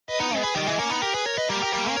And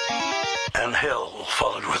hell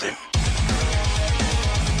followed with him.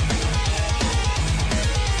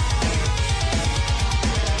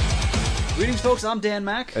 Greetings, folks. I'm Dan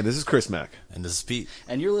Mack. And this is Chris Mack. And this is Pete.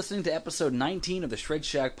 And you're listening to episode 19 of the Shred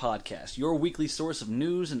Shack Podcast, your weekly source of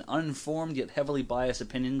news and uninformed yet heavily biased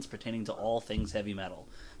opinions pertaining to all things heavy metal.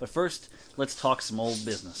 But first, let's talk some old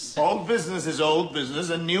business. Old business is old business,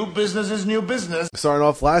 and new business is new business. Starting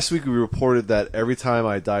off, last week we reported that Every Time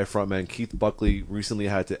I Die frontman Keith Buckley recently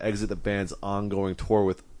had to exit the band's ongoing tour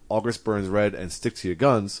with August Burns Red and Stick to Your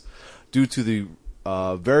Guns due to the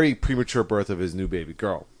very premature birth of his new baby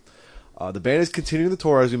girl. The band is continuing the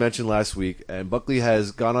tour, as we mentioned last week, and Buckley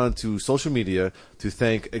has gone on to social media to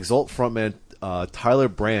thank Exult frontman Tyler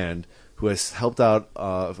Brand, who has helped out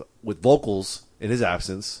with vocals in his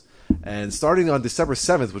absence. And starting on December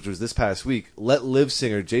 7th, which was this past week, Let Live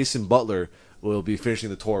singer Jason Butler will be finishing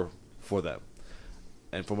the tour for them.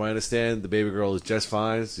 And from what I understand, the baby girl is just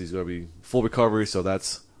fine. So she's going to be full recovery, so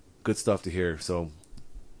that's good stuff to hear. So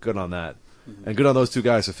good on that. Mm-hmm. And good on those two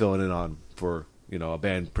guys for filling in on for, you know, a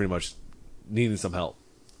band pretty much needing some help.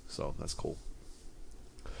 So that's cool.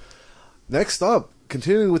 Next up,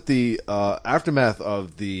 continuing with the aftermath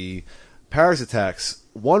of the Paris attacks,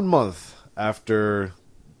 1 month after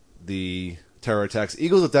the terror attacks,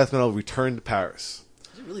 Eagles of Death Metal returned to Paris.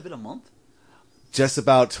 Has it really been a month? Just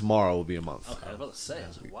about tomorrow will be a month. Okay, I was about to say. I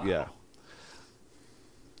was like, wow.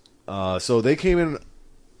 Yeah. So they came in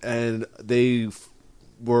and they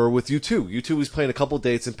were with U2. U2 was playing a couple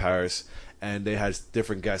dates in Paris, and they had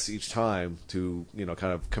different guests each time to, you know,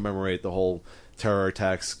 kind of commemorate the whole terror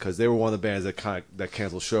attacks, because they were one of the bands that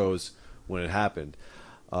canceled shows when it happened.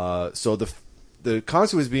 So the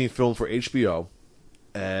concert was being filmed for HBO,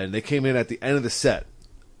 and they came in at the end of the set.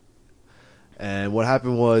 And what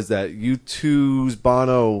happened was that U2's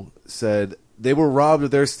Bono said they were robbed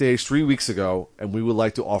of their stage 3 weeks ago, and we would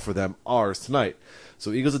like to offer them ours tonight.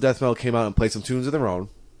 So Eagles of Death Metal came out and played some tunes of their own,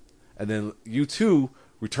 and then U2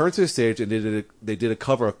 returned to the stage and they did a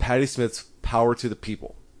cover of Patti Smith's "Power to the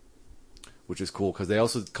People," which is cool because they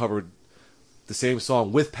also covered the same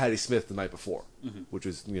song with Patti Smith the night before, which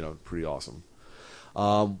is, you know, pretty awesome.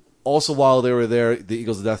 Also, while they were there, the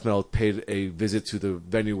Eagles of Death Metal paid a visit to the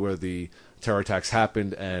venue where the terror attacks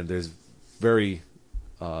happened, and there's very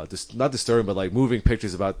not disturbing, but like moving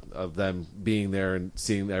pictures of them being there and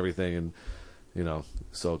seeing everything, and you know,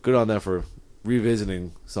 so good on them for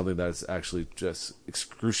revisiting something that's actually just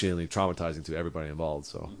excruciatingly traumatizing to everybody involved.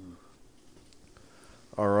 So,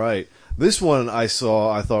 all right, this one I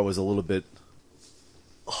thought was a little bit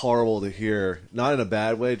horrible to hear, not in a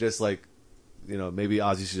bad way, just like, you know, maybe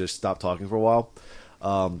Ozzy should just stop talking for a while.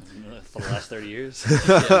 For the last 30 years.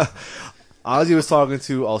 Ozzy was talking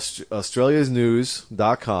to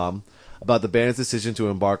AustraliasNews.com about the band's decision to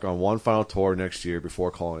embark on one final tour next year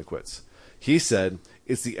before calling it quits. He said,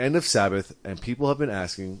 "It's the end of Sabbath, and people have been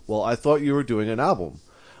asking, well, I thought you were doing an album.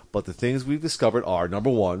 But the things we've discovered are, number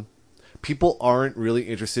one, people aren't really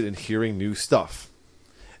interested in hearing new stuff.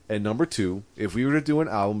 And number two, if we were to do an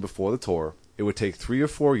album before the tour, it would take 3 or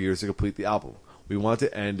 4 years to complete the album. We want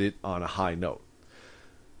to end it on a high note."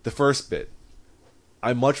 The first bit,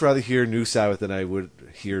 I'd much rather hear new Sabbath than I would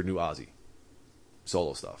hear new Ozzy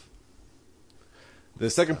solo stuff. The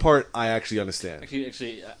second part, I actually understand.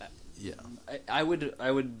 Actually, Yeah. I would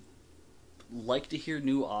like to hear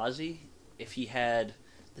new Ozzy if he had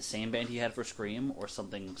the same band he had for Scream or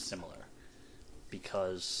something similar,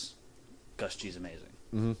 because Gus G's amazing.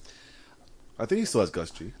 Mm-hmm. I think he still has Gus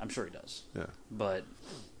G. I'm sure he does. Yeah. But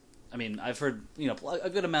I mean, I've heard, you know, a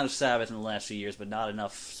good amount of Sabbath in the last few years, but not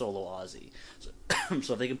enough solo Ozzy.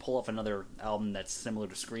 So if they can pull off another album that's similar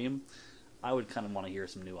to Scream, I would kind of want to hear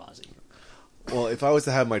some new Ozzy. Well, if I was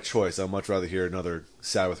to have my choice, I'd much rather hear another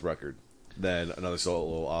Sabbath record than another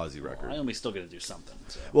solo Ozzy record. Well, I know he's still going to do something.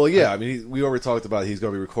 So. Well, yeah, I mean, we already talked about he's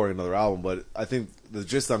going to be recording another album, but I think the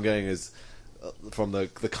gist I'm getting is from the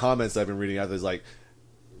comments I've been reading out there is like,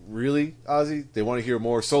 really, Ozzy? They want to hear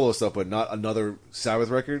more solo stuff, but not another Sabbath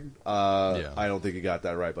record? Yeah. I don't think you got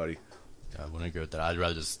that right, buddy. Yeah, I wouldn't agree with that. I'd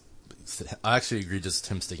rather just... I actually agree just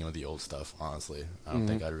him sticking with the old stuff, honestly. I don't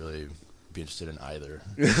think I'd really be interested in either.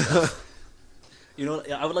 You know,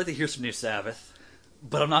 I would like to hear some new Sabbath,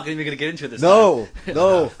 but I'm not even going to get into it this No, time.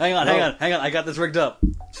 no. Hang on. I got this rigged up.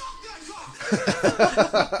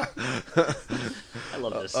 I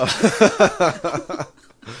love this.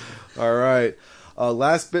 All right.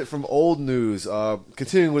 Last bit from old news.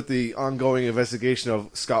 Continuing with the ongoing investigation of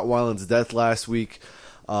Scott Weiland's death last week,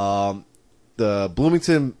 the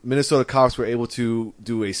Bloomington, Minnesota cops were able to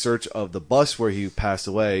do a search of the bus where he passed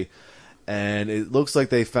away, and it looks like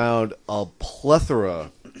they found a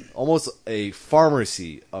plethora almost a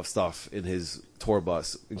pharmacy of stuff in his tour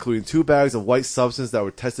bus, including 2 bags of white substance that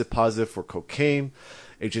were tested positive for cocaine,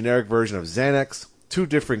 a generic version of Xanax, 2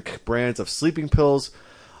 different brands of sleeping pills,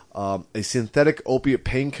 a synthetic opiate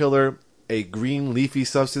painkiller, a green leafy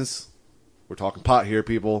substance, we're talking pot here,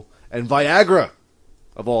 people, and Viagra,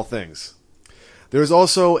 of all things. There's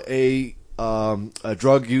also a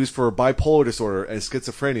drug used for bipolar disorder and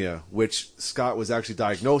schizophrenia, which Scott was actually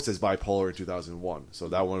diagnosed as bipolar in 2001. So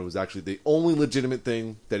that one was actually the only legitimate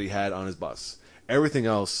thing that he had on his bus. Everything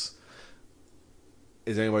else,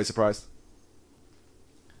 is anybody surprised?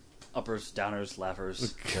 Uppers, downers,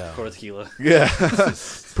 laughers, Yeah. quarter tequila. Yeah.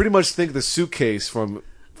 Pretty much think the suitcase from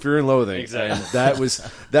Fear and Loathing. Exactly. And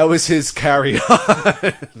that was his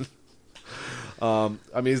carry-on.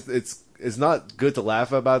 I mean, it's not good to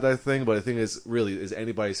laugh about that thing, but the thing is, really, is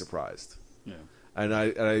anybody surprised? Yeah. And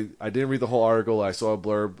I didn't read the whole article. I saw a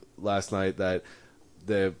blurb last night that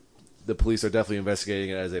the police are definitely investigating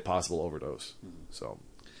it as a possible overdose. So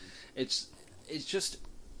It's just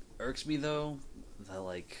irks me though that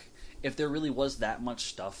like if there really was that much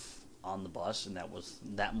stuff on the bus and that was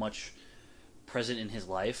that much present in his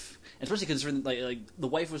life, and especially considering like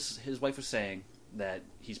his wife was saying that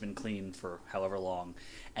he's been clean for however long,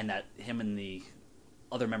 and that him and the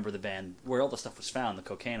other member of the band, where all the stuff was found, the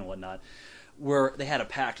cocaine and whatnot, where they had a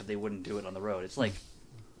pact that they wouldn't do it on the road. It's like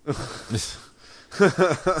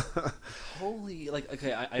holy, like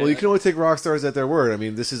okay. well, you can only take rock stars at their word. I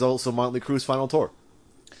mean, this is also Motley Crue's final tour,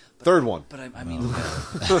 third one. But I mean,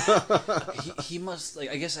 he must like.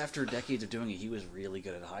 I guess after decades of doing it, he was really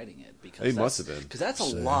good at hiding it because He must have been. because that's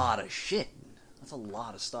a lot of shit. That's a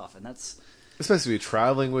lot of stuff, and that's Especially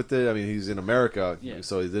traveling with it. I mean, he's in America, Yeah.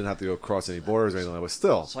 so he didn't have to go across any borders or anything like that. But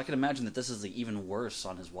still, so. I can imagine that this is like, even worse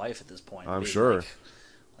on his wife at this point. I'm being sure.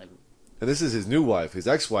 Like, and this is his new wife. His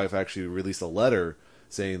ex-wife actually released a letter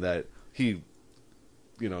saying that he's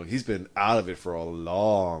been out of it for a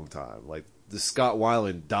long time. Like, the Scott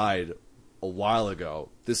Weiland died a while ago.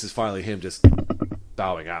 This is finally him just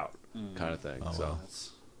bowing out, kind of thing. Oh, so wow.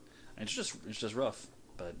 it's just rough.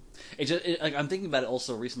 But like, I'm thinking about it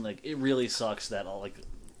also recently. Like, it really sucks that like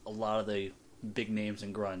a lot of the big names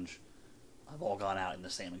in grunge have all gone out in the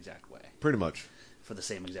same exact way pretty much. for the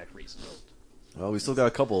same exact reason. Well, we still got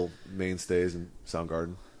a couple mainstays in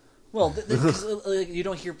Soundgarden. Well, like, you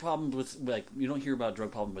don't hear problems with you don't hear about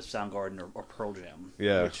drug problems with Soundgarden or Pearl Jam.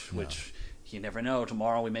 Yeah. which you never know.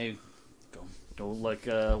 Tomorrow we may go like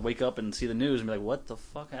wake up and see the news and be like, what the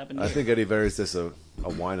fuck happened here? I think Eddie Vedder's just a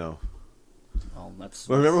wino. Oh, that's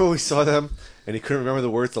Well, remember when we saw them and he couldn't remember the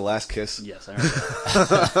words to Last Kiss? yes, I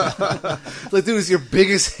remember. Like, dude, it's your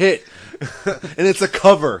biggest hit, and it's a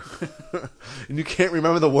cover, and you can't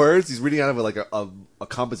remember the words. He's reading out of like a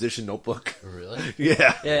composition notebook. Really?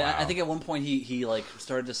 Yeah, Yeah, I think at one point he like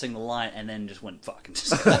started to sing the line and then just went fuck and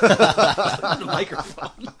just the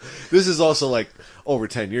microphone. this is also like over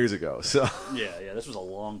 10 years ago. So Yeah, this was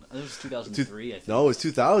this was 2003, I think. no, it was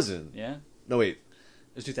 2000. Yeah, No, wait,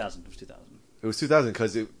 it was 2000. It was 2000. it was 2000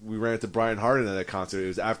 because we ran into Brian Harden at that concert. It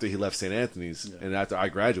was after he left St. Anthony's and after I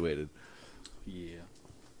graduated. Yeah.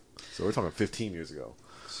 So we're talking 15 years ago.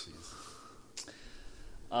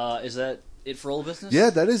 Is that it for old business? Yeah,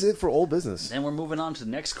 that is it for old business. Then we're moving on to the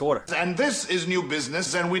next quarter. And this is new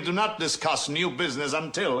business, and we do not discuss new business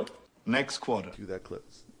until next quarter. Do that clip.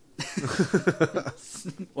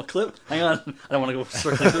 What clip? Hang on. I don't want to go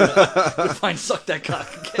circling through that. I'm gonna find Suck That Cock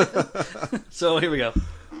again. So here we go.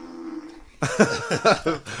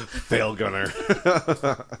 Fail gunner.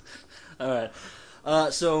 All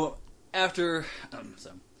right. So after,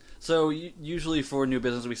 usually for new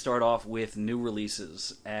business we start off with new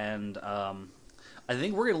releases, and I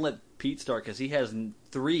think we're gonna let Pete start because he has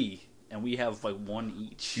 3, and we have like 1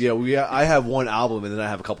 each. Yeah, I have one album and then I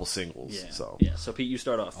have a couple singles. Yeah. So Yeah. So Pete, you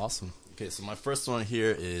start off. Awesome. Okay, so my first one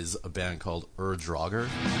here is a band called Draugr.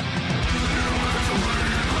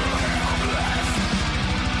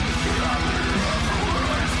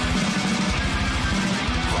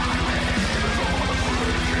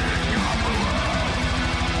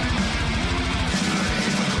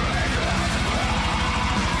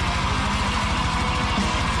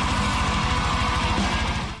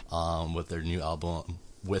 With their new album,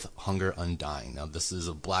 With Hunger Undying. Now, this is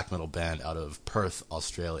a black metal band out of Perth,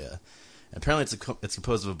 Australia. And apparently, it's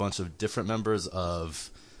composed of a bunch of different members of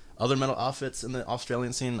other metal outfits in the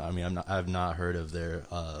Australian scene. I mean, I've not heard of their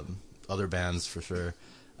other bands for sure,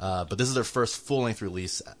 but this is their first full-length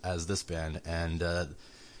release as this band. And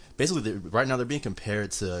basically, right now they're being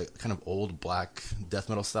compared to kind of old black death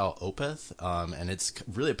metal style Opeth, and it's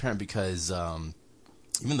really apparent because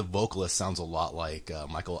even the vocalist sounds a lot like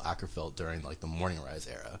Michael Ackerfeld during like the Morning Rise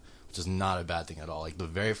era, which is not a bad thing at all. Like the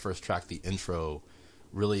very first track, the intro,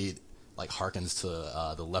 really like harkens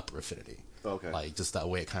to the Leper Affinity. Okay. Like just that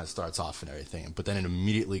way it kind of starts off and everything, but then it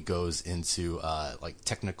immediately goes into like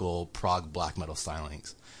technical prog black metal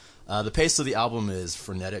stylings. The pace of the album is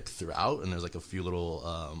frenetic throughout, and there's like a few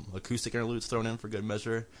little acoustic interludes thrown in for good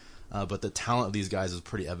measure. But the talent of these guys is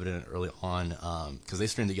pretty evident early on because they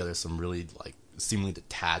string together some really like seemingly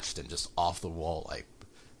detached and just off the wall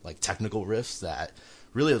like technical riffs that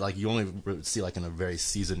really like you only see like in a very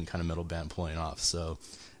seasoned kind of metal band pulling off. So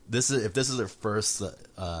if this is their first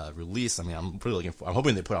release, I mean, I'm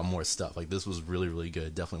hoping they put out more stuff. Like this was really, really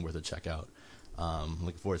good. Definitely worth a check out.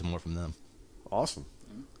 Looking forward to more from them. Awesome.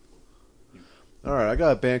 All right, I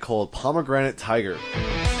got a band called Pomegranate Tiger.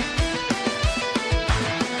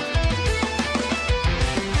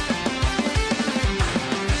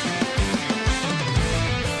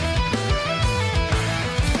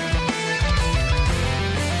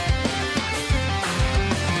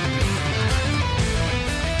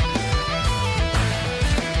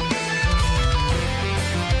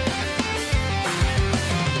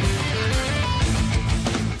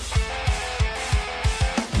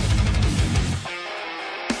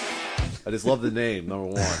 I just love the name, number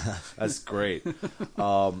one. That's great.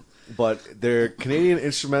 But they're Canadian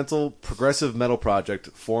instrumental progressive metal project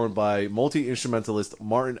formed by multi-instrumentalist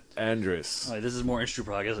Martin Andrus. Oh, this is more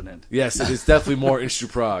Instruprog, isn't it? Yes, it is definitely more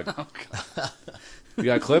Instruprog. Oh, God. You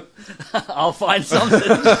got a clip? I'll find something.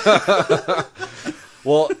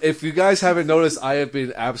 Well, if you guys haven't noticed, I have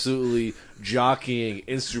been absolutely jockeying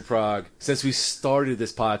Instruprog since we started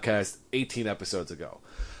this podcast 18 episodes ago.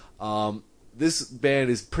 This band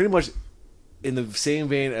is pretty much in the same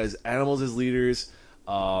vein as Animals as Leaders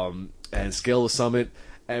and Scale of Summit,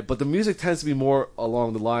 but the music tends to be more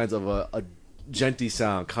along the lines of a djenty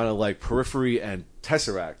sound, kind of like Periphery and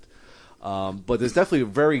Tesseract. But there's definitely a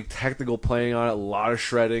very technical playing on it, a lot of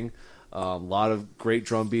shredding, a lot of great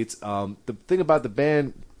drum beats. The thing about the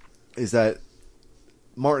band is that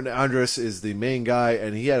Martin Andrus is the main guy,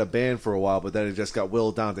 and he had a band for a while, but then it just got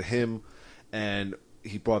whittled down to him, and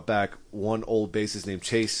he brought back one old bassist named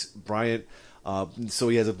Chase Bryant. So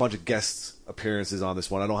he has a bunch of guest appearances on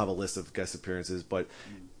this one. I don't have a list of guest appearances, but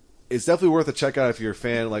it's definitely worth a check out if you're a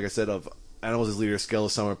fan, like I said, of Animals as Leaders, Scale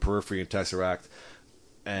of Summer, Periphery, and Tesseract.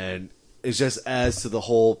 And it just adds to the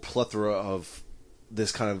whole plethora of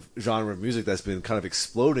this kind of genre of music that's been kind of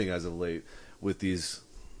exploding as of late with these,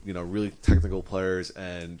 really technical players,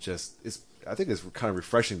 and I think it's kind of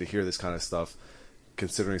refreshing to hear this kind of stuff,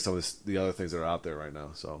 considering some of the other things that are out there right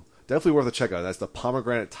now. So definitely worth a check out. That's the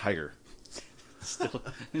Pomegranate Tiger.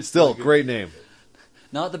 Still great name.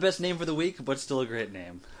 Not the best name for the week, but still a great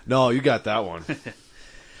name. No, you got that one.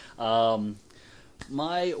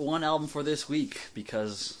 My one album for this week,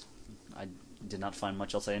 because I did not find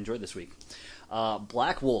much else I enjoyed this week.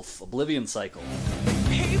 Black Wolf, Oblivion Cycle.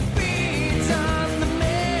 He feeds on the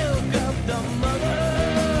milk of the mother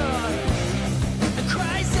and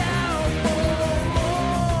cries out for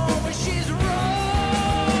more when she's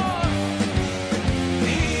raw.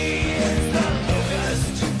 He is the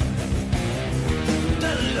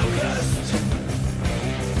locust,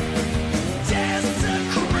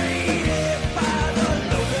 desecrated by the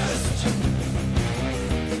locust.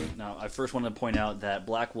 Now, I first want to point out that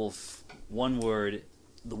Black Wolf, one word,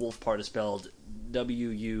 the wolf part is spelled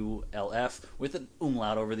W-U-L-F with an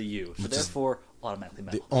umlaut over the U, so therefore automatically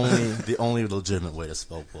metal. The only legitimate way to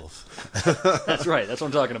spell wolf. That's right, that's what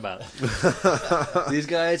I'm talking about. These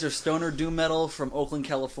guys are stoner doom metal from Oakland,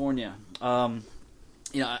 California. I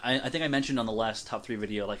think I mentioned on the last top 3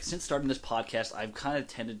 video, like, since starting this podcast, I've kind of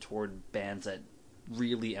tended toward bands that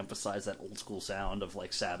really emphasize that old school sound of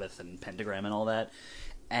like Sabbath and Pentagram and all that.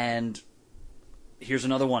 And here's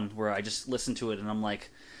another one where I just listen to it and I'm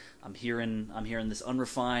like, I'm hearing this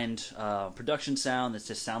unrefined production sound that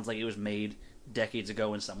just sounds like it was made decades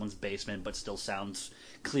ago in someone's basement, but still sounds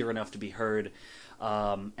clear enough to be heard,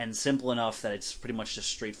 and simple enough that it's pretty much just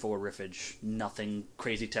straightforward riffage, nothing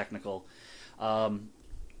crazy technical.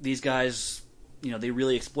 These guys, they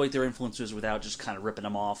really exploit their influences without just kind of ripping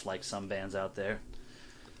them off like some bands out there.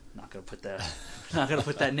 Not gonna put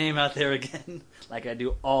that name out there again, like I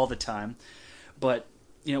do all the time. But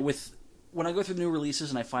when I go through the new releases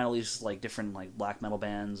and I find all these like different like black metal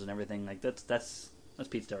bands and everything, like that's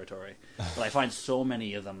Pete's territory. But I find so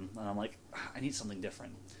many of them, and I'm like, I need something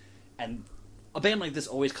different. And a band like this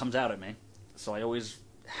always comes out at me, so I always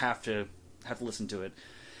have to listen to it.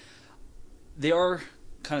 They are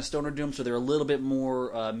kind of stoner doom, so they're a little bit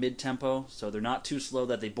more mid-tempo. So they're not too slow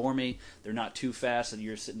that they bore me. They're not too fast that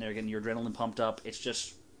you're sitting there getting your adrenaline pumped up. It's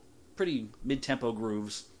just pretty mid-tempo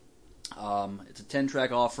grooves. It's a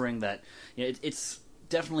 10-track offering that it's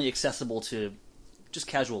definitely accessible to just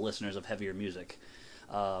casual listeners of heavier music.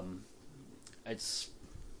 It's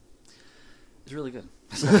really good.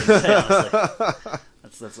 That's all I can say,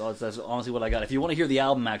 honestly. That's honestly what I got. If you want to hear the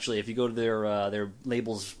album, actually, if you go to their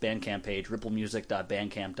label's Bandcamp page,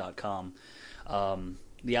 ripplemusic.bandcamp.com,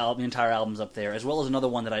 the entire album's up there, as well as another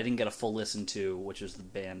one that I didn't get a full listen to, which is the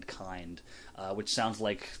band Kind, which sounds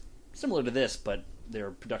like similar to this, but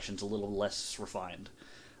their production's a little less refined.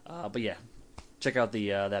 But yeah, check out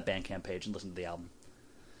that Bandcamp page and listen to the album.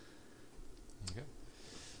 Okay.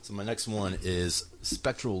 So my next one is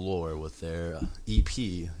Spectral Lore with their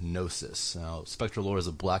EP Gnosis. Now, Spectral Lore is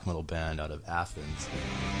a black metal band out of Athens.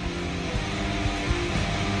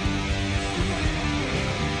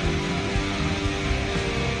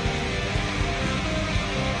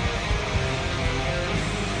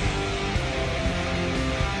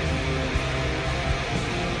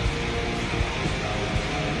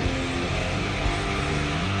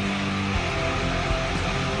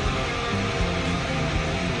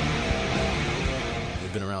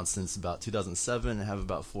 Since about 2007 and have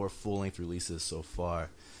about 4 full-length releases so far.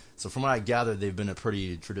 So from what I gathered, they've been a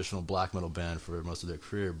pretty traditional black metal band for most of their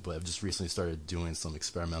career, but have just recently started doing some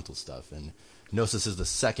experimental stuff. And Gnosis is the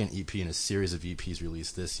second EP in a series of EPs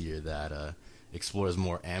released this year that explores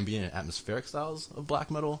more ambient and atmospheric styles of black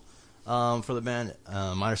metal for the band.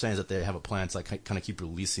 My understanding is that they have a plan to kind of keep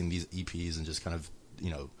releasing these EPs and just kind of,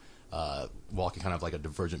 walking kind of like a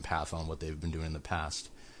divergent path on what they've been doing in the past.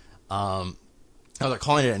 Now they're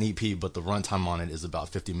calling it an EP, but the runtime on it is about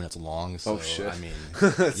 50 minutes long. So, shit. I mean,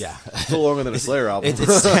 yeah. Still longer than a Slayer album. It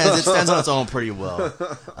stands on its own pretty well.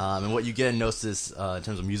 And what you get in Gnosis, in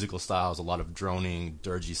terms of musical style, is a lot of droning,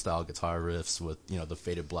 dirgy style guitar riffs with, the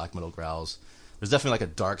faded black metal growls. There's definitely like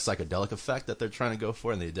a dark psychedelic effect that they're trying to go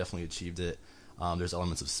for, and they definitely achieved it. There's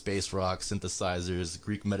elements of space rock, synthesizers,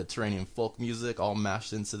 Greek Mediterranean folk music all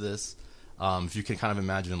mashed into this. If you can kind of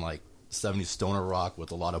imagine like 70s stoner rock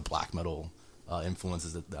with a lot of black metal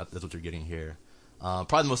influences, that's what you're getting here.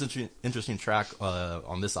 Probably the most interesting track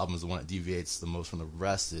on this album is the one that deviates the most from the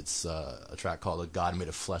rest. It's a track called "A God Made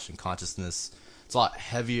of Flesh and Consciousness." It's a lot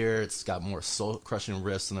heavier. It's got more soul-crushing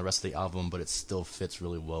riffs than the rest of the album, but it still fits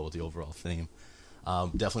really well with the overall theme.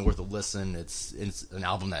 Definitely worth a listen. It's an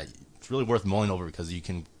album that it's really worth mulling over because you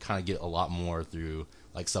can kind of get a lot more through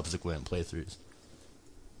like subsequent playthroughs.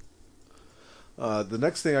 The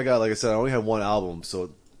next thing I got, like I said, I only had one album,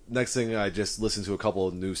 so next thing I just listened to a couple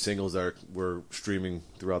of new singles that were streaming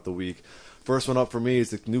throughout the week. First one up for me is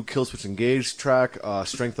the new Killswitch Engage track,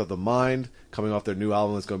 Strength of the Mind, coming off their new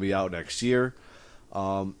album that's going to be out next year.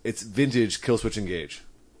 It's vintage Killswitch Engage.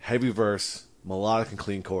 Heavy verse, melodic and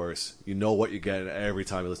clean chorus. You know what you get every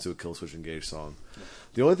time you listen to a Killswitch Engage song.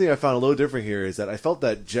 The only thing I found a little different here is that I felt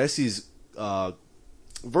that Jesse's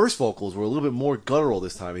verse vocals were a little bit more guttural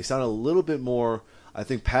this time. He sounded a little bit more, I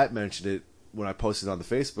think Pat mentioned it when I posted on the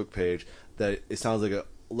Facebook page, that it sounds like a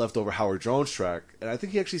leftover Howard Jones track. And I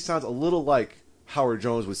think he actually sounds a little like Howard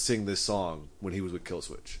Jones would sing this song when he was with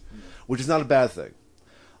Killswitch, which is not a bad thing.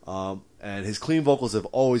 And his clean vocals have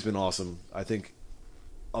always been awesome. I think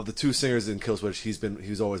of the two singers in Killswitch,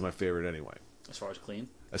 he's always my favorite anyway. As far as clean?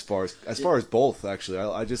 As far as both, actually.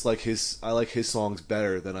 I just like his songs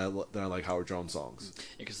better than I like Howard Jones songs.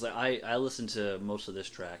 Because I listened to most of this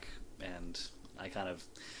track, and I've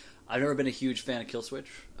never been a huge fan of Killswitch,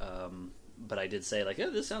 but I did say,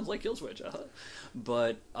 this sounds like Killswitch.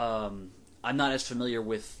 But I'm not as familiar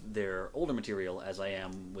with their older material as I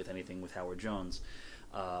am with anything with Howard Jones.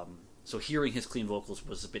 So hearing his clean vocals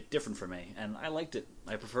was a bit different for me, and I liked it.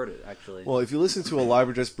 I preferred it, actually. Well, if you listen to Alive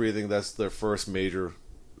or Just Breathing, that's the first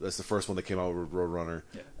one that came out with Roadrunner,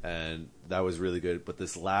 and that was really good. But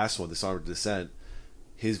this last one, The Song of Descent,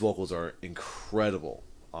 his vocals are incredible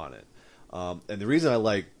on it. And the reason I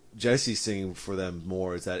like Jesse singing for them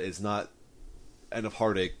more is that it's not End of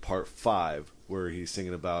Heartache Part 5, where he's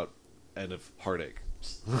singing about End of Heartache.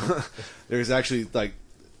 There's actually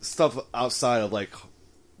stuff outside of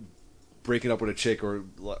breaking up with a chick or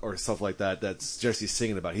stuff like that that's Jesse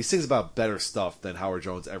singing about. He sings about better stuff than Howard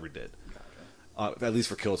Jones ever did. Gotcha. At least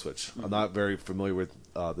for Killswitch. Mm-hmm. I'm not very familiar with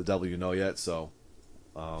The Devil You Know yet, so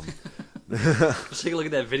Just take a look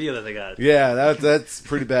at that video that they got. Yeah, that's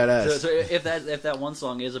pretty badass. So if that one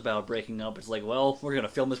song is about breaking up, it's like, well, we're gonna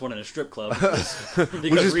film this one in a strip club,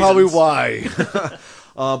 which is probably why.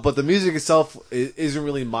 But the music itself isn't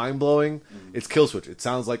really mind blowing. It's Killswitch. It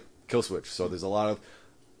sounds like Killswitch. So there's a lot of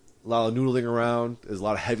a lot of noodling around. There's a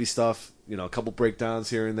lot of heavy stuff. A couple breakdowns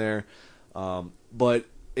here and there. But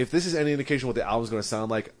if this is any indication what the album's going to sound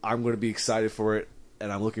like, I'm going to be excited for it,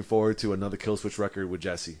 and I'm looking forward to another Killswitch record with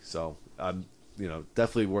Jesse. So I'm,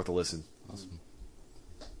 definitely worth a listen. Awesome.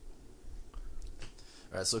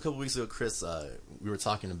 All right, so a couple weeks ago, Chris, we were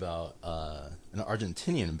talking about an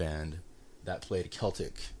Argentinian band that played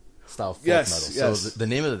Celtic style folk metal. So the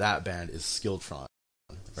name of that band is Skiltron,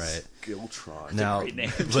 right? Skiltron. Now, great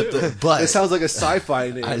name, but It sounds like a sci-fi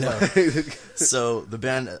name. I know. So the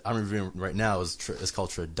band I'm reviewing right now is called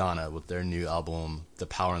Tradana with their new album, The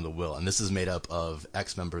Power and the Will, and this is made up of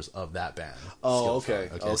ex-members of that band. Oh,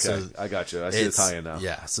 Skiltron. okay. So I got you. I see the tie-in now.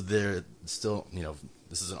 Yeah, so they're still,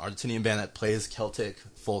 this is an Argentinian band that plays Celtic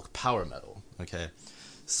folk power metal. Okay,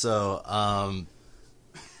 so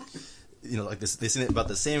like this, they sing about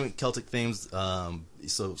the same Celtic themes. So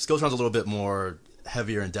Skiltron's a little bit more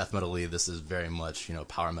heavier and death metal-y. This is very much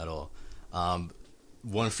power metal.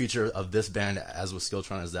 One feature of this band, as with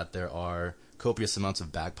Skiltron, is that there are copious amounts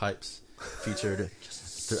of bagpipes featured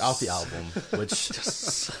throughout the album, which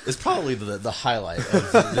is probably the highlight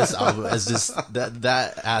of this album. As just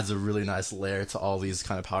that adds a really nice layer to all these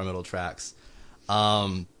kind of power metal tracks.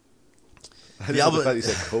 I thought you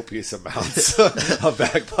said copious amounts of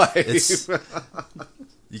bagpipes.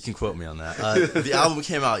 You can quote me on that. The album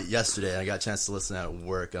came out yesterday, and I got a chance to listen at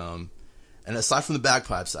work. And aside from the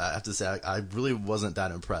bagpipes, I have to say I really wasn't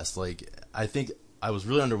that impressed. I think I was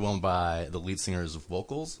really underwhelmed by the lead singer's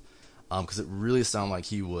vocals, because it really sounded like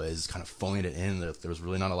he was kind of phoning it in. There was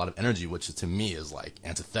really not a lot of energy, which to me is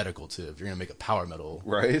antithetical to, if you're gonna make a power metal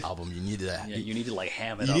album, you need to you need to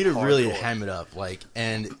ham it up. You need to really hardcore. ham it up,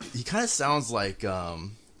 and he kind of sounds like a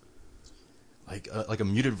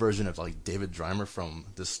muted version of David Dreimer from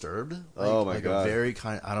Disturbed. Oh my God. A very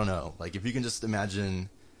I don't know. If you can just imagine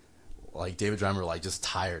David Dreimer just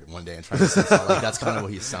tired one day and trying to sing song, that's kind of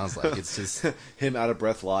what he sounds like. It's just him out of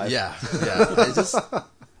breath live. Yeah. It just,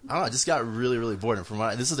 I don't know. I just got really, really bored.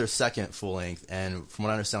 And this is their second full length, and from what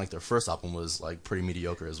I understand, their first album was pretty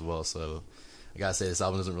mediocre as well. So I gotta say, this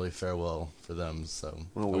album doesn't really fare well for them. So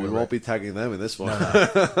we won't be tagging them in this one.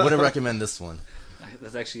 No. Wouldn't recommend this one.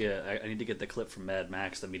 That's actually I need to get the clip from Mad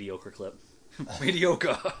Max, the mediocre clip.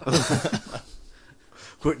 Mediocre.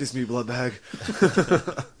 Witness me, bloodbag.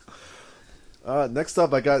 Next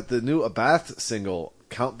up, I got the new Abath single,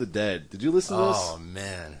 "Count the Dead." Did you listen to this? Oh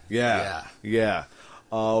man, Yeah.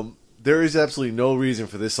 There is absolutely no reason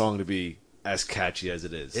for this song to be as catchy as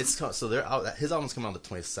it is. His album's coming out on the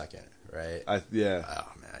 22nd, right? Yeah.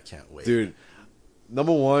 Oh man, I can't wait, dude.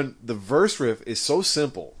 Number one, the verse riff is so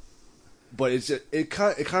simple, but it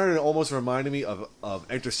kind of almost reminded me of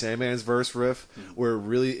Enter Sandman's verse riff, where it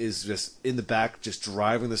really is just in the back, just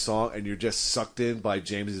driving the song, and you're just sucked in by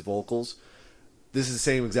James's vocals. This is the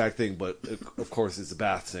same exact thing, but of course it's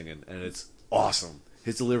Abath singing, and it's awesome.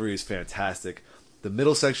 His delivery is fantastic. The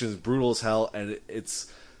middle section is brutal as hell, and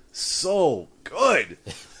it's so good.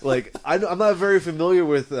 I'm not very familiar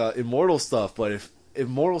with Immortal stuff, but if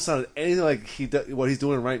Immortal sounded anything like what he's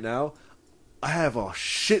doing right now, I have a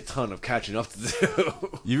shit ton of catching up to do.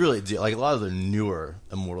 You really do. A lot of the newer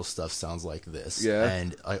Immortal stuff sounds like this. Yeah.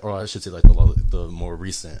 And or I should say, the more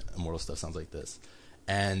recent Immortal stuff sounds like this.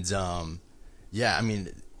 And yeah, I mean,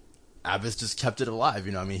 Abbas just kept it alive.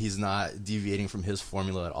 He's not deviating from his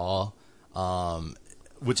formula at all,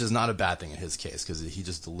 which is not a bad thing in his case, because he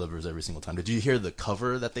just delivers every single time. Did you hear the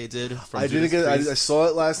cover that they did? I saw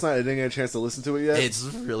it last night. I didn't get a chance to listen to it yet. It's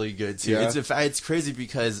really good too. Yeah. It's crazy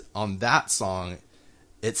because on that song,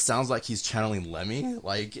 it sounds like he's channeling Lemmy.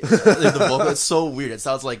 The vocal, it's so weird. It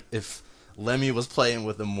sounds like if Lemmy was playing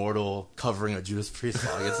with Immortal covering a Judas Priest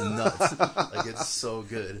song. It's nuts. It's so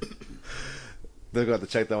good. They're going to have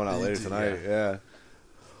to check that one out later tonight. Yeah.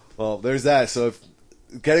 Well, there's that. So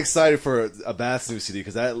get excited for Abath's new CD,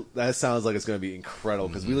 because that sounds like it's going to be incredible.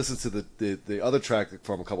 Because we listened to the other track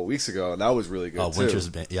from a couple weeks ago, and that was really good too.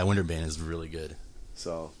 Winterbane is really good.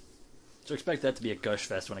 So expect that to be a gush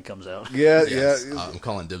fest when it comes out. Yeah. I'm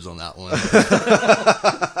calling dibs on that one.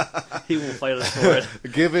 He will fight us for it.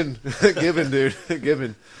 Given, dude,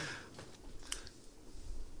 given.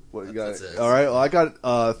 What you got? That's it. All right. Well, I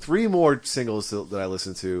got 3 more singles that I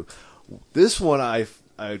listened to. This one I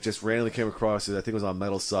just randomly came across it. I think it was on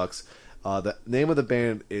Metal Sucks. The name of the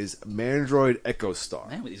band is Mandroid Echo Star.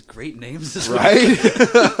 Man, with these great names, right?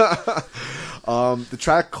 The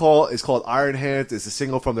track is called Iron Hands. It's a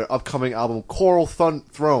single from their upcoming album Coral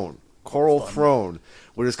Throne,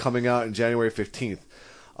 which is coming out in January 15th.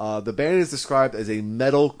 The band is described as a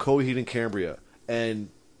metal Coheed and Cambria, and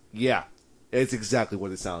yeah, it's exactly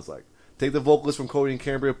what it sounds like. Take the vocalist from Coheed and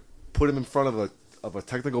Cambria, put him in front of of a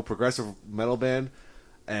technical progressive metal band,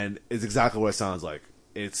 and it's exactly what it sounds like.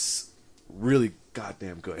 It's really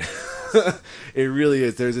goddamn good. It really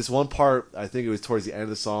is. There's this one part, I think it was towards the end of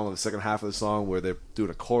the song, or the second half of the song, where they're doing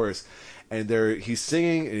a chorus, and he's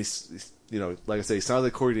singing, and he's like I say, he sounds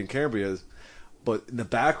like Corey DeCambria, but in the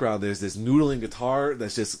background there's this noodling guitar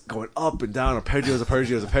that's just going up and down,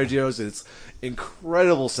 arpeggios, and it's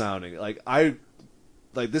incredible sounding.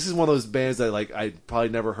 This is one of those bands that I probably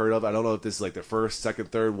never heard of. I don't know if this is like their first,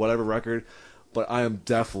 second, third, whatever record, but I am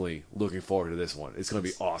definitely looking forward to this one. It's going to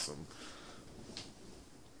be awesome.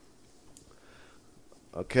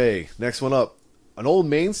 Okay, next one up. An old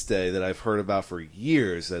mainstay that I've heard about for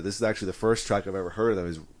years. This is actually the first track I've ever heard of them.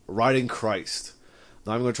 Is Riding Christ.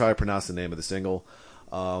 Now I'm going to try to pronounce the name of the single,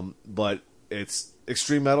 but it's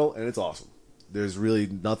extreme metal and it's awesome. There's really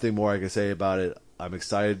nothing more I can say about it. I'm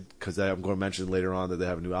excited because I'm going to mention later on that they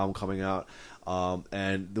have a new album coming out.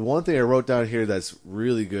 And the one thing I wrote down here that's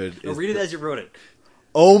really good is... read it as you wrote it.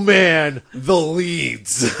 Oh man, the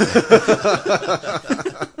leads.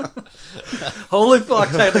 Holy fuck,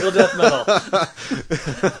 technical death metal.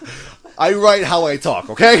 I write how I talk,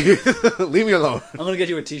 okay? Leave me alone. I'm going to get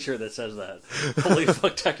you a t-shirt that says that. Holy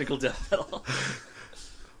fuck, technical death metal.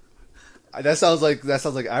 That sounds like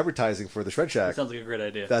advertising for the Shred Shack. That sounds like a great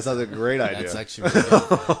idea. That sounds like a great idea. That's actually really good.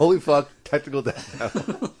 Holy fuck, technical death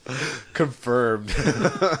metal. Confirmed.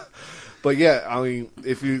 But yeah, I mean,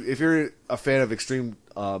 if you're a fan of extreme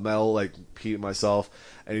metal like Pete and myself,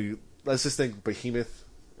 and let's just think Behemoth,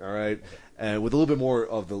 all right, and with a little bit more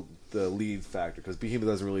of the lead factor, because Behemoth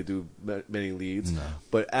doesn't really do many leads, No.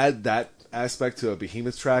 but add that aspect to a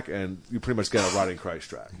Behemoth track, and you pretty much get a Riding Christ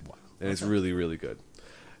track, and it's really, really good.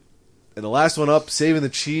 And the last one up, saving the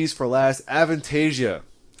cheese for last, Avantasia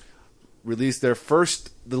released their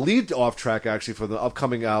the lead-off track, actually, for the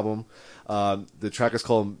upcoming album. The track is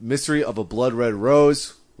called Mystery of a Blood Red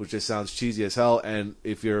Rose, which just sounds cheesy as hell. And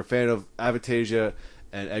if you're a fan of Avantasia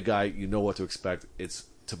and Edguy, you know what to expect. It's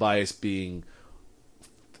Tobias being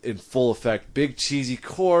in full effect. Big, cheesy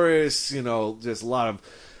chorus, just a lot of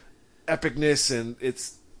epicness, and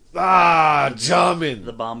it's... jamming!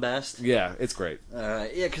 The bombast. Yeah, it's great. Yeah,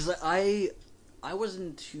 because I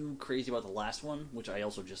wasn't too crazy about the last one, which I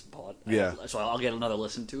also just bought. Yeah. So I'll get another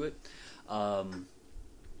listen to it. Was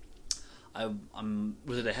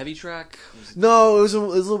it a heavy track? No, it was a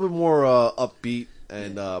little bit more upbeat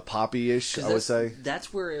and poppy-ish, I would say.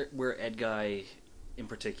 That's where Edguy, in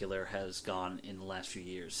particular, has gone in the last few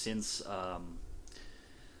years. Since, I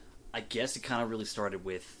guess it kind of really started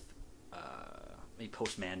with maybe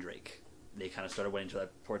post-Mandrake. They kind of started went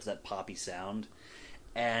towards that poppy sound.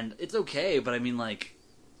 And it's okay, but I mean, I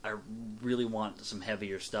really want some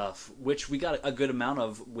heavier stuff, which we got a good amount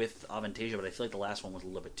of with Avantasia, but I feel like the last one was a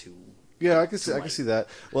little bit too... Yeah, I can see that.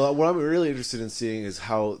 Well, what I'm really interested in seeing is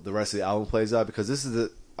how the rest of the album plays out, because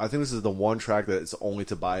I think this is the one track that it's only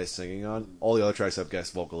Tobias singing on. All the other tracks have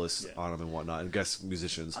guest vocalists on them and whatnot, and guest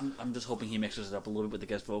musicians. I'm just hoping he mixes it up a little bit with the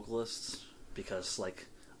guest vocalists, because, I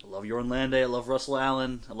love Jorn Lande, I love Russell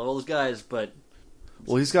Allen, I love all those guys, but...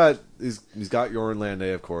 Well, he's got Jorn Lande,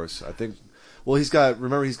 of course. I think... Well, he's got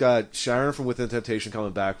Sharon from Within Temptation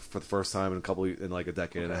coming back for the first time in a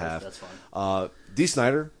decade and a half. That's fine. Dee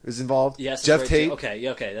Snider is involved. Yes, Jeff right, Tate.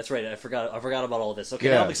 Okay, that's right. I forgot about all this. Okay,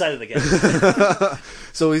 Yeah. now I'm excited again.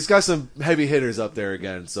 So he's got some heavy hitters up there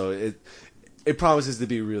again. So it promises to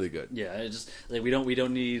be really good. Yeah, it just we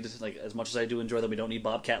don't need as much as I do enjoy them. We don't need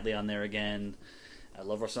Bob Catley on there again. I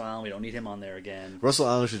love Russell Allen. We don't need him on there again. Russell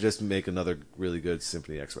Allen should just make another really good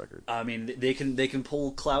Symphony X record. I mean, they can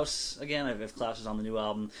pull Klaus again if Klaus is on the new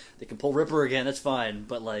album. They can pull Ripper again. That's fine.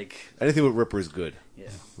 But anything with Ripper is good. Yeah.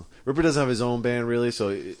 Ripper doesn't have his own band really, so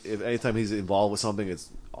if anytime he's involved with something, it's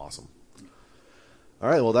awesome. All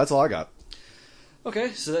right, well that's all I got.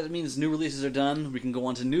 Okay, so that means new releases are done. We can go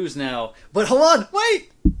on to news now. But hold on,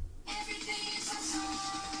 wait.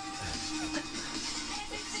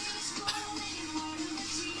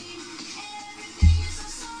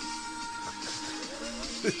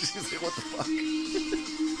 She's like, what the fuck?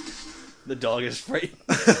 The dog is frightened.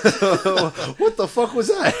 What the fuck was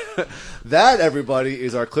that? That, everybody,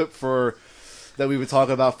 is our clip that we've been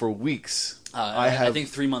talking about for weeks. I think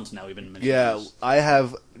 3 months now we've been mentioning this. I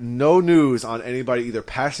have no news on anybody either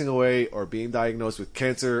passing away or being diagnosed with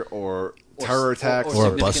cancer or terror attacks.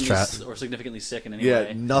 Or a bus trap. Or significantly sick in any Yeah,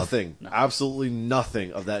 way. nothing. Absolutely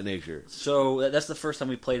nothing of that nature. So that's the first time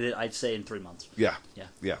we played it, I'd say, in 3 months. Yeah.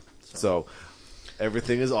 Yeah. So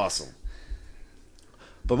everything is awesome.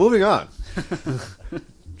 But moving on.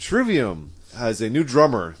 Trivium has a new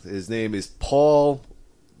drummer. His name is Paul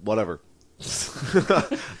whatever.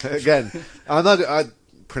 Again,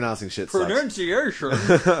 pronouncing shit sucks. Pronunciation.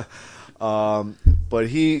 But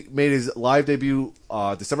he made his live debut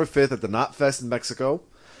December 5th at the Knotfest in Mexico.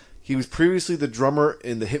 He was previously the drummer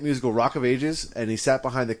in the hit musical Rock of Ages, and he sat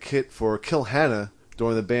behind the kit for Kill Hannah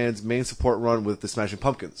during the band's main support run with the Smashing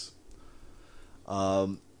Pumpkins.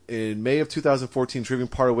 In May of 2014, Trivium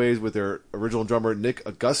parted ways with their original drummer Nick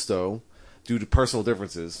Augusto due to personal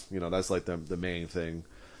differences. You know, that's like the main thing.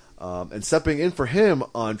 And stepping in for him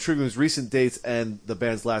on Trivium's recent dates and the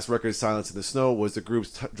band's last record, Silence in the Snow, was the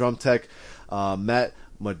group's drum tech, Matt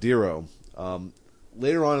Madiro.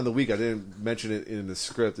 Later on in the week, I didn't mention it in the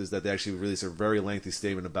script, is that they actually released a very lengthy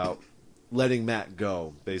statement about letting Matt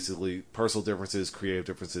go. Basically, personal differences, creative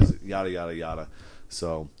differences, yada, yada, yada.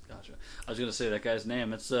 So... Gotcha. I was going to say that guy's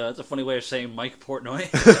name. It's a funny way of saying Mike Portnoy.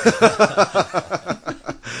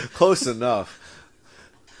 Close enough.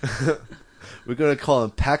 We're going to call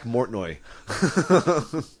him Pac Mortnoy.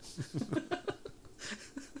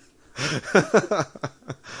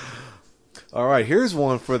 All right, here's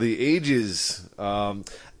one for the ages.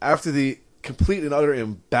 After the complete and utter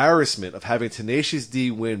embarrassment of having Tenacious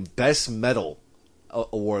D win Best Metal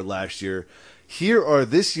Award last year, here are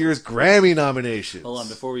this year's Grammy nominations. Hold on,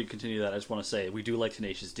 before we continue that, I just want to say we do like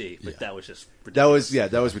Tenacious D, but that was just That ridiculous.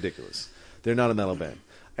 was ridiculous. They're not a metal band.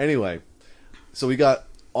 Anyway, so we got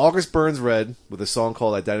August Burns Red with a song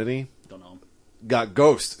called Identity. Don't know. Got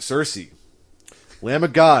Ghost, Circe. Lamb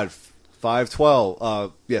of God, 512.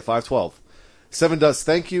 512. Seven Dust,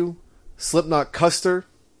 Thank You. Slipknot, Custer.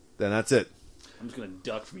 Then that's it. I'm just going to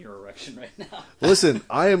duck from your erection right now. Listen,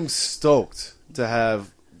 I am stoked to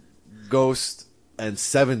have Ghost and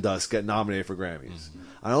Seven Dust get nominated for Grammys. Mm-hmm.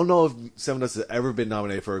 I don't know if Seven Dust has ever been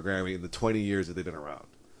nominated for a Grammy in the 20 years that they've been around.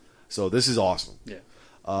 So this is awesome. Yeah.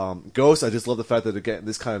 Ghost, I just love the fact that they're getting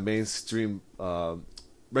this kind of mainstream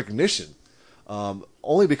recognition.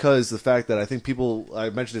 Only because the fact that I think I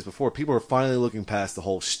mentioned this before, people are finally looking past the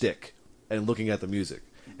whole shtick and looking at the music.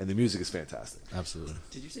 And the music is fantastic. Absolutely.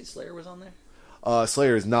 Did you say Slayer was on there?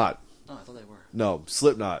 Slayer is not. Oh, I thought they were. No,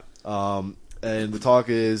 Slipknot. And the talk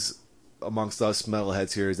is, amongst us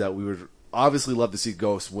metalheads here, is that we would obviously love to see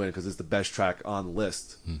Ghost win because it's the best track on the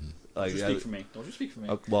list. Mm-hmm. Don't you speak for me. Don't you speak for me.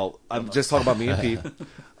 Well, I'm just talking about me and Pete.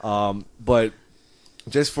 But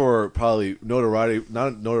just for probably notoriety,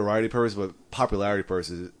 not notoriety purposes, but popularity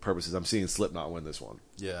purposes, I'm seeing Slipknot win this one.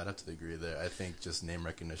 Yeah, I'd have to agree there. I think just name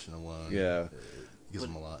recognition alone gives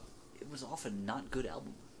them a lot. It was often not good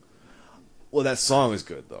album. Well, that song is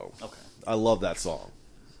good, though. Okay. I love that song.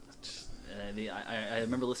 I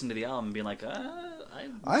remember listening to the album and being like, I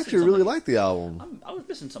actually really like the album. I was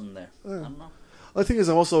missing something there. I don't know. The thing is,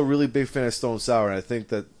 I'm also a really big fan of Stone Sour, and I think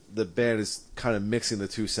that the band is kind of mixing the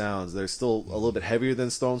two sounds. They're still a little bit heavier than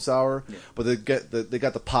Stone Sour, but they got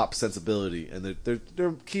the pop sensibility, and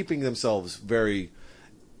they're keeping themselves very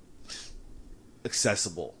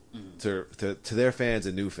accessible to their fans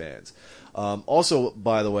and new fans. Also,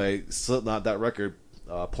 by the way, Slipknot, that record,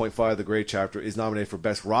 Point 5, The Great Chapter, is nominated for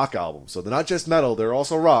Best Rock Album. So they're not just metal, they're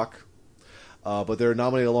also rock. But they're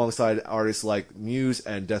nominated alongside artists like Muse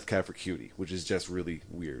and Death Cab for Cutie, which is just really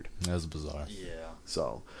weird. That's bizarre. Yeah.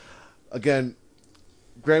 So, again,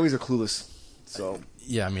 Grammys are clueless. So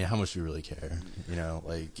Yeah, I mean, how much do you really care? You know,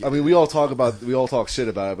 like... I mean, we all talk shit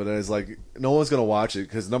about it, but then it's like, no one's going to watch it,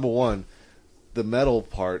 because number one, the metal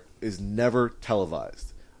part is never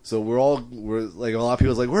televised. So we're like, a lot of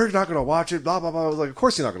people's like, we're not going to watch it, blah, blah, blah. I was like, of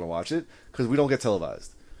course you're not going to watch it, because we don't get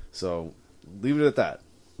televised. So, leave it at that.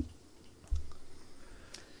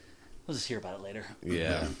 We'll just hear about it later.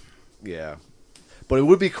 Yeah. Yeah. But it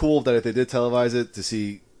would be cool that if they did televise it, to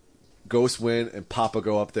see Ghost win and Papa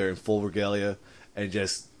go up there in full regalia and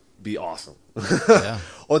just be awesome. Yeah.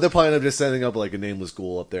 Or they're probably end up just setting up like a nameless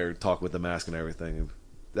ghoul up there, talk with the mask and everything.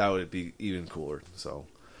 That would be even cooler. So,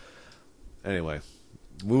 anyway,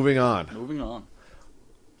 moving on. Moving on.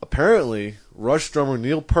 Apparently, Rush drummer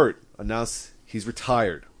Neil Peart announced he's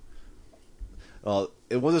retired.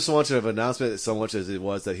 It wasn't so much of an announcement so much as it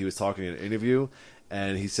was that he was talking in an interview,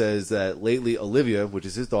 and he says that lately Olivia, which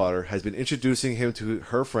is his daughter, has been introducing him to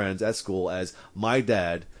her friends at school as my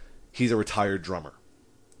dad. He's a retired drummer.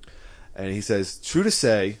 And he says, true to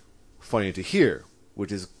say, funny to hear,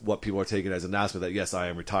 which is what people are taking as an announcement that, yes, I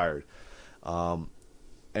am retired. And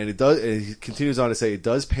it does. And he continues on to say, it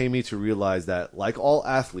does pain me to realize that, like all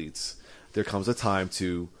athletes, there comes a time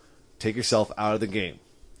to take yourself out of the game.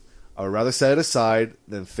 I would rather set it aside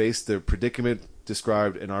than face the predicament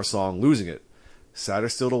described in our song, Losing It. Sadder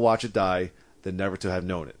still to watch it die than never to have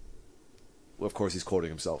known it. Well, of course, he's quoting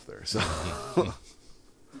himself there. So,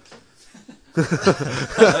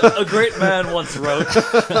 A great man once wrote.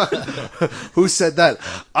 who said that?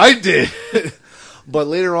 I did. But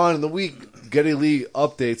later on in the week, Geddy Lee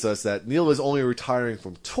updates us that Neil is only retiring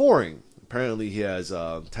from touring. Apparently, he has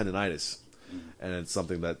tendonitis, and it's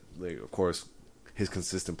something that, of course, his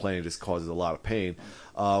consistent playing just causes a lot of pain.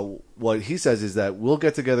 What he says is that we'll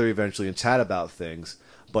get together eventually and chat about things,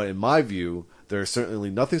 but in my view, there is certainly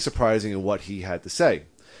nothing surprising in what he had to say.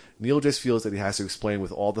 Neil just feels that he has to explain,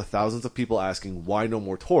 with all the thousands of people asking why no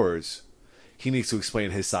more tours, he needs to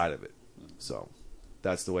explain his side of it. So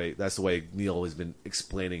that's the way Neil has been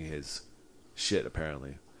explaining his shit,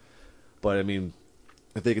 apparently. But I mean,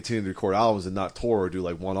 if they continue to record albums and not tour or do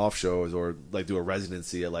like one-off shows or like do a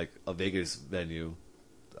residency at like a Vegas venue,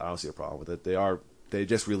 I don't see a problem with it. They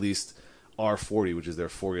just released R40, which is their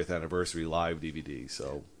 40th anniversary live DVD,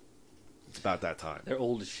 so it's about that time. They're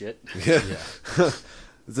old as shit. Yeah.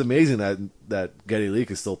 It's amazing that Geddy Lee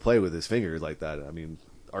can still play with his fingers like that. I mean,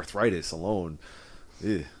 arthritis alone.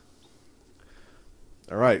 Ugh.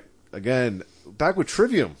 All right. Again, back with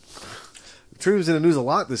Trivium. Trivium's in the news a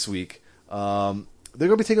lot this week. They're going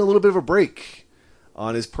to be taking a little bit of a break.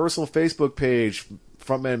 On his personal Facebook page,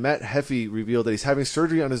 frontman Matt Heffy revealed that he's having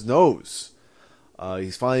surgery on his nose.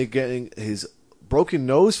 He's finally getting his broken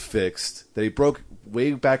nose fixed that he broke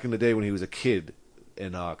way back in the day when he was a kid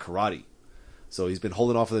in karate. So he's been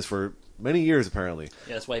holding off on this for many years, apparently.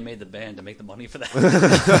 Yeah, that's why he made the band, to make the money for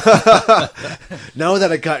that. Now that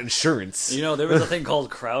I got insurance. You know, there was a thing called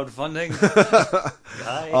crowdfunding.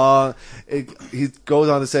 He goes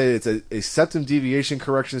on to say it's a septum deviation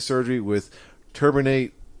correction surgery with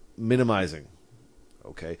turbinate minimizing.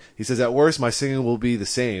 Okay. He says, at worst, my singing will be the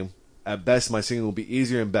same. At best, my singing will be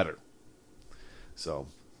easier and better. So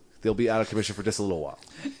they'll be out of commission for just a little while.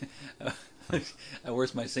 At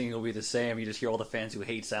worst, my singing will be the same. You just hear all the fans who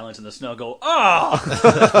hate Silence in the Snow go, "Oh,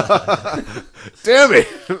 damn it!"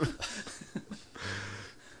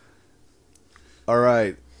 All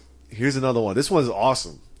right, here's another one. This one's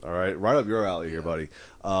awesome. All right, right up your alley here, buddy.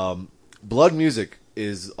 Blood Music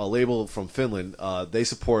is a label from Finland. They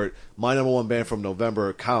support my number one band from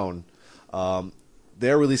November, Kaun.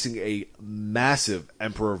 They're releasing a massive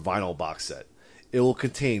Emperor vinyl box set. It will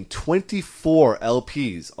contain 24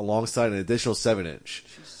 LPs alongside an additional 7-inch.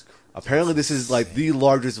 Apparently, this is like the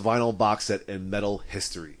largest vinyl box set in metal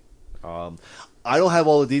history. I don't have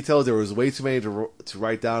all the details. There was way too many to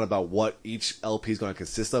write down about what each LP is going to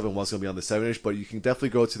consist of and what's going to be on the 7-inch, but you can definitely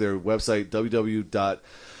go to their website,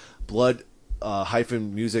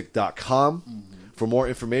 www.blood-music.com, for more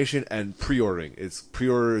information and pre-ordering.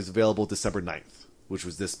 Pre-order is available December 9th, which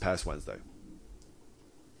was this past Wednesday.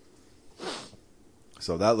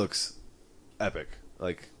 So that looks epic,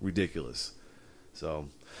 like ridiculous. So,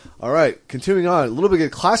 all right, continuing on, a little bit of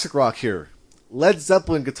classic rock here. Led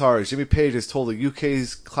Zeppelin guitarist Jimmy Page has told the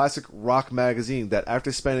UK's Classic Rock magazine that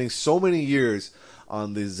after spending so many years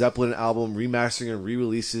on the Zeppelin album remastering and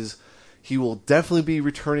re-releases, he will definitely be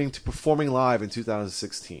returning to performing live in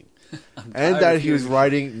 2016. And that he was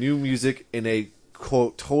writing new music in a,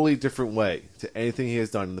 quote, totally different way to anything he has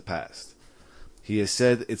done in the past. He has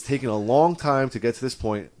said, it's taken a long time to get to this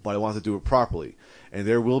point, but I want to do it properly. And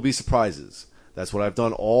there will be surprises. That's what I've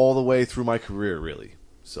done all the way through my career, really.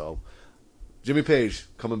 So, Jimmy Page,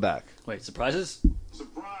 coming back. Wait, surprises?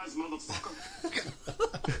 Surprise, motherfucker.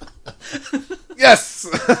 Yes!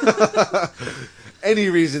 Any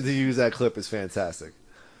reason to use that clip is fantastic.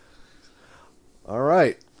 All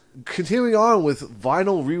right. Continuing on with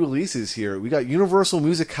vinyl re-releases here, we got Universal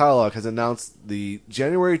Music Catalog has announced the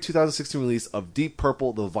January 2016 release of Deep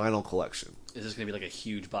Purple, the vinyl collection. Is this going to be like a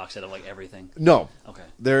huge box set of like everything? No. Okay.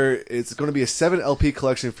 It's going to be a 7 LP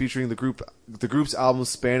collection featuring the group's albums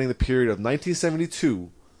spanning the period of 1972 to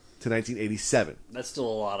 1987. That's still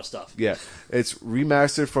a lot of stuff. Yeah. It's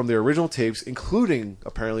remastered from their original tapes, including,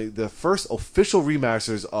 apparently, the first official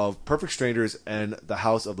remasters of Perfect Strangers and The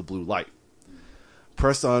House of the Blue Light.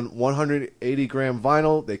 Pressed on 180-gram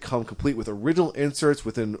vinyl, they come complete with original inserts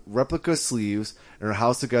within replica sleeves and are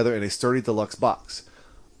housed together in a sturdy deluxe box.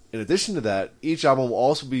 In addition to that, each album will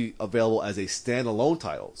also be available as a standalone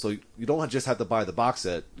title. So you don't just have to buy the box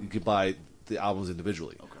set, you can buy the albums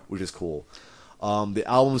individually, which is cool. The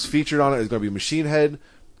albums featured on it is going to be Machine Head,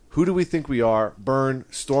 Who Do We Think We Are, Burn,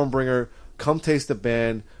 Stormbringer, Come Taste the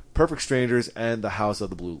Band, Perfect Strangers, and The House of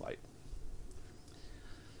the Blue Light.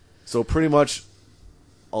 So pretty much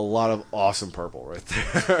a lot of awesome Purple right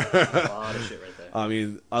there. A lot of shit right there. I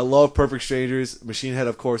mean, I love Perfect Strangers. Machine Head,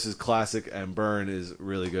 of course, is classic, and Burn is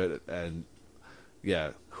really good. And,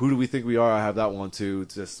 yeah, Who Do We Think We Are? I have that one, too.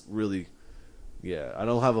 It's just really, yeah. I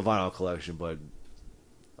don't have a vinyl collection, but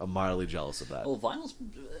I'm mildly jealous of that. Well, vinyl's,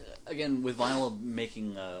 again, with vinyl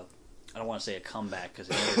making I don't want to say a comeback because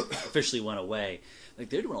it never officially went away. Like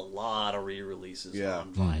they're doing a lot of re-releases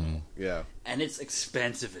on vinyl, Yeah. and it's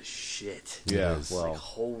expensive as shit. Yeah. is. Well, Like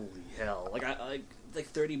holy hell! Like I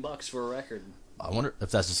like $30 for a record. I wonder if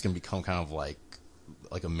that's just going to become kind of like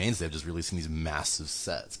a mainstay of just releasing these massive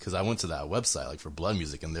sets. Because I went to that website like for Blood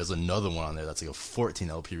Music, and there's another one on there that's like a 14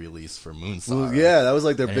 LP release for Moonstar. well, yeah, that was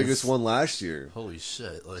like their And biggest it's- one last year. Holy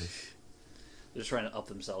shit! Like, They're just trying to up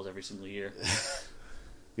themselves every single year.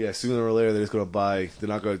 Yeah, sooner or later they're just gonna buy.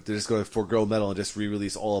 They're just gonna forgo metal and just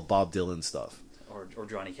re-release all of Bob Dylan stuff Or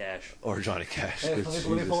Johnny Cash. or Johnny Cash. Let Good me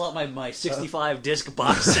Jesus. pull out my 65 disc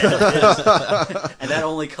box set of this. And that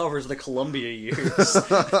only covers the Columbia years.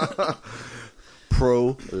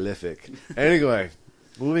 Prolific. Anyway,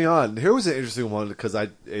 moving on. Here was an interesting one because I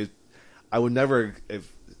would never have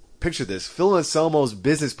pictured this. Phil Anselmo's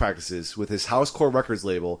business practices with his Housecore Records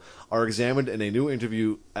label are examined in a new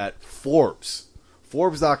interview at Forbes,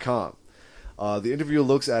 Forbes.com. The interview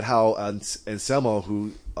looks at how Anselmo,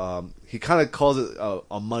 who he kind of calls it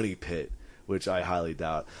a money pit, which I highly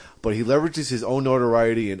doubt, but he leverages his own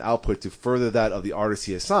notoriety and output to further that of the artists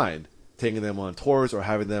he has signed, taking them on tours or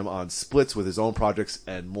having them on splits with his own projects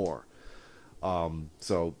and more.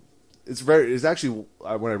 So it's actually,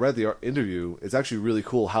 when I read the interview, it's actually really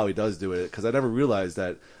cool how he does do it, because I never realized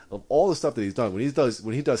that of all the stuff that he's done, when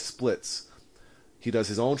he does splits, he does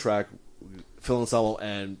his own track, Phil Anselmo,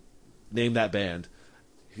 and name that band.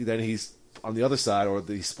 Then he's on the other side, or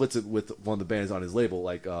he splits it with one of the bands on his label,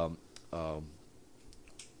 like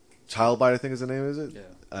Childbite, I think is the name, is it? Yeah.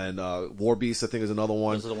 And War Beast, I think, is another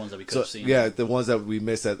one. Those are the ones that we could have seen. Yeah, the ones that we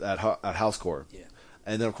missed at Housecore. Yeah.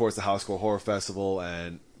 And then, of course, the Housecore Horror Festival,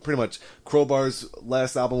 and pretty much Crowbar's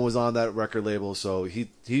last album was on that record label, so he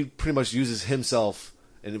pretty much uses himself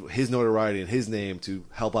and his notoriety and his name to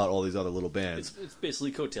help out all these other little bands. It's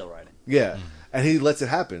basically coattail riding. Yeah, and he lets it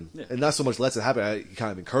happen, Yeah. and not so much lets it happen. He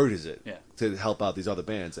kind of encourages it Yeah. to help out these other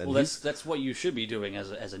bands. And Well, that's what you should be doing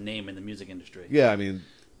as a name in the music industry. yeah, I mean,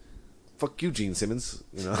 fuck you, Gene Simmons.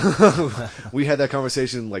 You know, we had that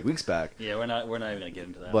conversation like weeks back. Yeah, we're not even gonna get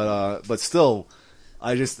into that. But still,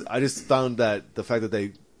 I just found that the fact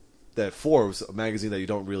that Forbes, a magazine that you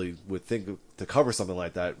don't really would think to cover something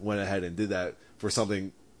like that, went ahead and did that for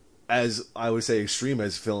something as, I would say, extreme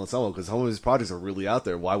as Phil Anselmo, because some of his projects are really out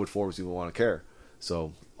there. Why would Forbes even want to care?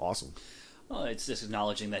 So awesome. Well, it's just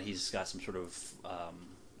acknowledging that he's got some sort of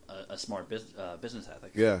a smart business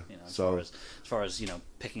ethic. Yeah, You know, so- as far as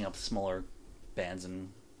picking up smaller bands and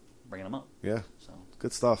bringing them up. Yeah, So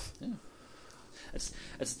good stuff. yeah,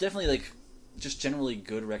 it's definitely like just generally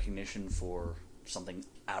good recognition for something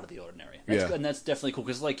out of the ordinary. That's Yeah. good, and that's definitely cool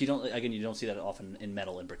because you don't see that often in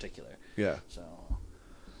metal in particular. Yeah. So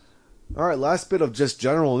All right, last bit of just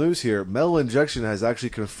general news here. Metal Injection has actually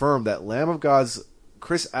confirmed that Lamb of God's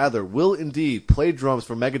Chris Adler will indeed play drums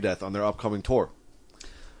for Megadeth on their upcoming tour.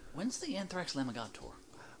 when's the Anthrax Lamb of God tour?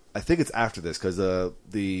 I think it's after this, because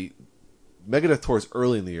the Megadeth tour is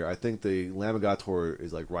early in the year. I think the Lamb of God tour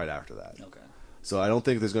is like right after that. Okay. So I don't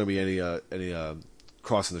think there's going to be any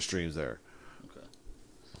crossing the streams there. Okay.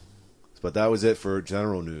 But that was it for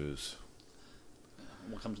general news.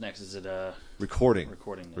 What comes next? Is it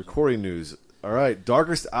Recording news. All right.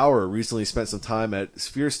 Darkest Hour recently spent some time at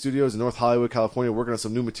Sphere Studios in North Hollywood, California, working on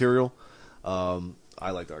some new material.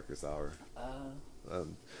 I like Darkest Hour.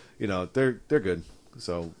 They're good.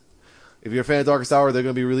 So if you're a fan of Darkest Hour, they're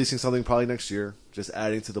going to be releasing something probably next year. Just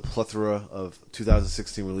adding to the plethora of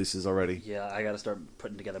 2016 releases already. Yeah, I got to start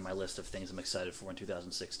putting together my list of things I'm excited for in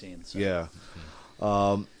 2016. So. Yeah.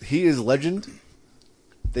 He is Legend.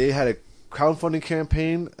 They had a crowdfunding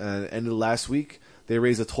campaign and ended last week. They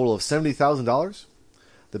raised a total of $70,000.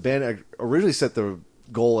 The band originally set the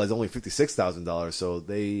goal as only $56,000, so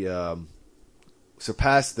they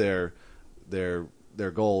surpassed their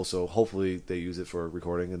goal. So hopefully they use it for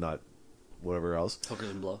recording and not whatever else. Hookers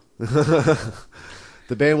and Blow.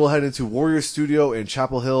 The band will head into Warrior Studio in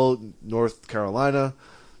Chapel Hill, North Carolina,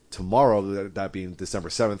 tomorrow, that being December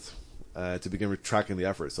 7th, to begin tracking the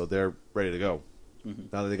effort. So they're ready to go.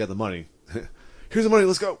 Now that they got the money. Here's the money,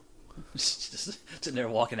 let's go. Just sitting there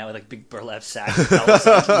walking out with like big burlap sacks. And towels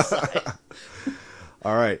on the side.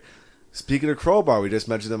 All right. Speaking of Crowbar, we just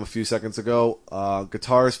mentioned them a few seconds ago.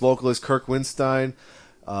 Guitarist, vocalist Kirk Winstein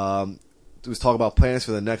was talking about plans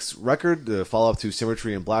for the next record, the follow-up to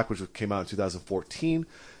Symmetry in Black, which came out in 2014.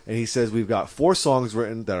 And he says, we've got 4 songs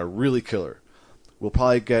written that are really killer. We'll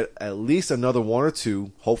probably get at least another 1 or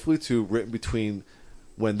 2, hopefully 2, written between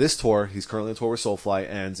when this tour, he's currently on tour with Soulfly,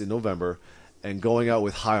 ends in November, and going out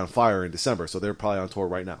with High on Fire in December. So they're probably on tour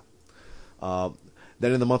right now.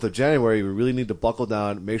 Then in the month of January, we really need to buckle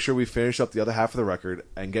down, make sure we finish up the other half of the record,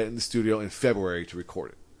 and get in the studio in February to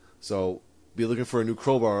record it. So be looking for a new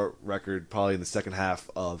Crowbar record probably in the second half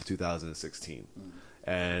of 2016.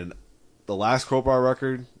 And the last Crowbar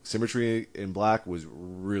record, Symmetry in Black, was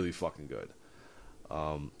really fucking good.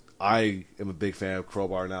 I am a big fan of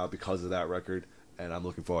Crowbar now because of that record, and I'm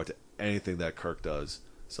looking forward to anything that Kirk does.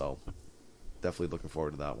 So definitely looking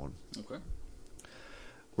forward to that one. Okay.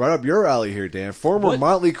 Right up your alley here, Dan. Former What?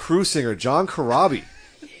 Motley Crue singer John Corabi.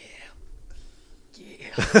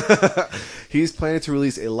 He's planning to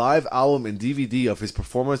release a live album and DVD of his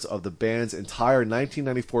performance of the band's entire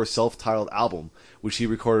 1994 self-titled album, which he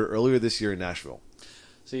recorded earlier this year in Nashville.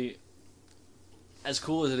 See, as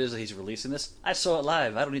cool as it is that he's releasing this, I saw it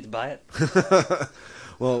live. I don't need to buy it.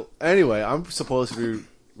 Well, anyway, I'm supposed to be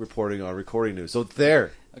reporting on recording news. So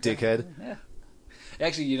there, Okay. dickhead. Yeah.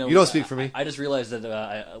 Actually, you know, You don't speak for me. I just realized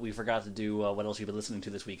that we forgot to do what else you've been listening to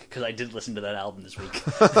this week, because I did listen to that album this week.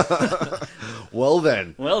 Well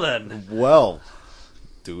then. Well then. Well,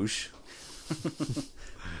 douche.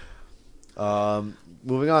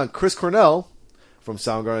 Moving on, Chris Cornell from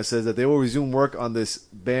Soundgarden says that they will resume work on this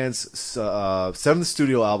band's seventh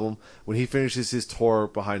studio album when he finishes his tour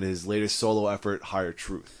behind his latest solo effort, Higher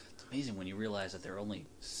Truth. It's amazing when you realize that they're only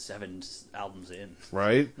 7 albums in.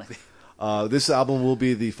 Right? Like, This album will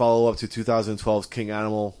be the follow-up to 2012's King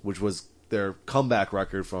Animal, which was their comeback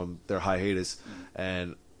record from their hiatus,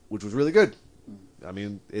 and which was really good. I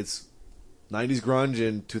mean, it's 90s grunge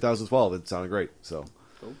in 2012. It sounded great. So,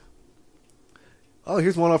 cool. oh,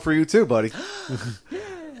 here's one up for you too, buddy.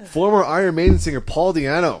 Former Iron Maiden singer Paul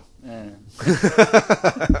Di'Anno.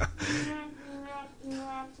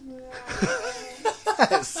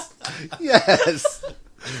 Yes.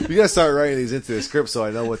 You gotta start writing these into the script so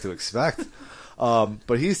I know what to expect.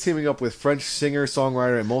 But he's teaming up with French singer,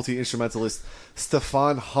 songwriter, and multi-instrumentalist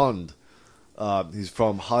Stéphane Hund. He's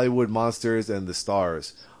from Hollywood Monsters and the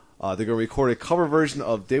Stars. They're going to record a cover version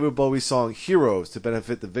of David Bowie's song Heroes to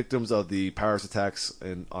benefit the victims of the Paris attacks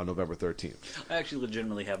on November 13th. I actually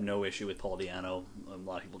legitimately have no issue with Paul Di'Anno. A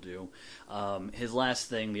lot of people do. His last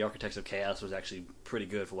thing, The Architects of Chaos, was actually pretty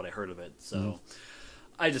good for what I heard of it. So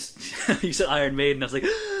I just, you said Iron Maiden, I was like,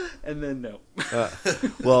 and then no.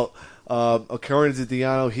 Well, according to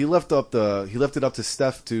Di'Anno, he left it up to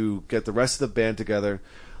Steph to get the rest of the band together.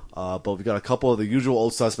 But we got a couple of the usual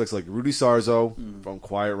old suspects like Rudy Sarzo from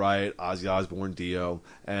Quiet Riot, Ozzy Osbourne, Dio,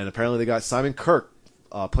 and apparently they got Simon Kirk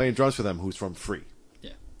playing drums for them, who's from Free.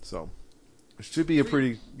 Yeah. So it should be a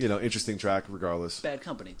pretty interesting track, regardless. Bad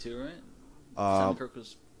Company, too, right? Simon Kirk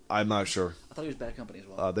was... I'm not sure. I thought he was Bad Company as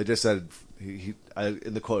well. They just said in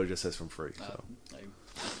the quote it just says from Free. So. I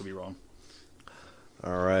could be wrong.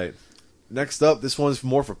 All right. Next up, this one's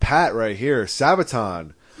more for Pat right here.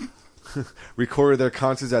 Sabaton recorded their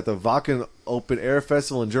concerts at the Wacken Open Air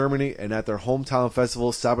Festival in Germany and at their hometown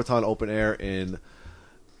festival, Sabaton Open Air in,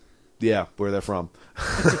 where they're from,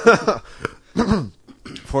 for an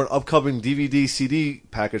upcoming DVD CD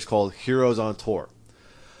package called Heroes on Tour.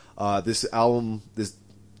 This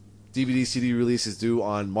DVD CD release is due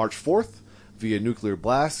on March 4th via Nuclear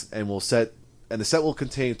Blast, and the set will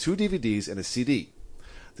contain 2 DVDs and a CD.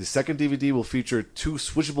 The second DVD will feature 2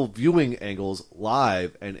 switchable viewing angles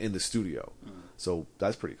live and in the studio. So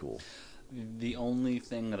that's pretty cool. The only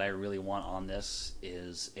thing that I really want on this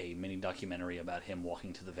is a mini documentary about him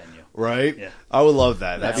walking to the venue. Right? Yeah. I would love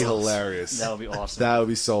that. That'd be That was- hilarious. That would be awesome. That would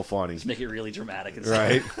be so funny. Just make it really dramatic and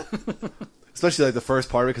Right? stuff. Especially like the first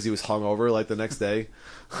part of it because he was hungover like the next day.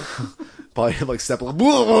 Probably him like stepping.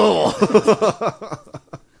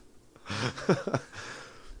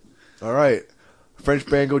 All right. French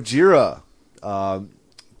band Gojira.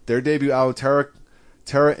 Their debut album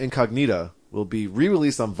Terra Incognita will be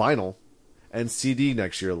re-released on vinyl and CD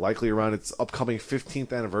next year, likely around its upcoming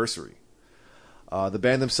 15th anniversary. The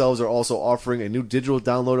band themselves are also offering a new digital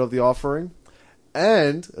download of the offering,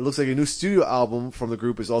 and it looks like a new studio album from the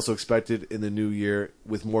group is also expected in the new year,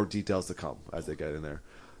 with more details to come as they get in there.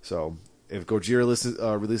 So if Gojira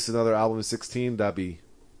releases another album in 2016, that'd be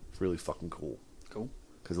really fucking cool. Cool.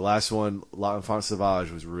 Because the last one, L'Enfant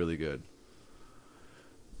Sauvage, was really good.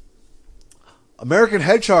 American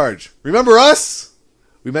Head Charge. Remember us?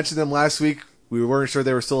 We mentioned them last week. We weren't sure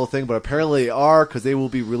they were still a thing, but apparently they are, because they will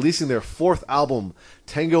be releasing their 4th album,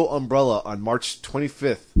 Tango Umbrella, on March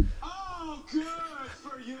 25th. Oh, good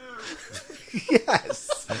for you.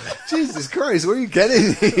 Yes! Jesus Christ, where are you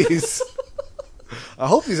getting these? I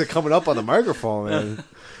hope these are coming up on the microphone, man.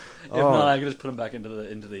 If not, I can just put him back into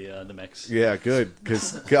the mix. Yeah, good.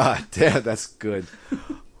 Because, god damn, that's good.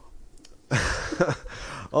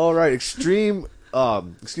 All right, Extreme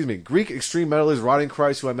Greek extreme metalist Rotting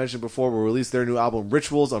Christ, who I mentioned before, will release their new album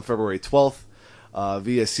Rituals on February 12th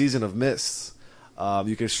via Season of Mists.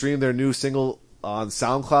 You can stream their new single on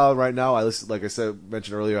SoundCloud right now. Like I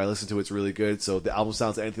mentioned earlier, I listened to it. It's really good. So if the album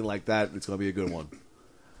sounds anything like that, it's going to be a good one.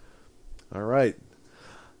 All right.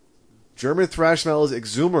 German thrash metalers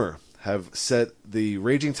Exhumer have set the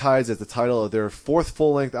Raging Tides as the title of their fourth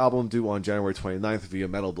full-length album due on January 29th via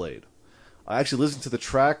Metal Blade. I actually listened to the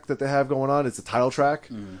track that they have going on. It's the title track.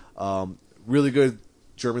 Really good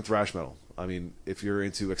German thrash metal. I mean, if you're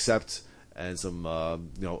into Accept and some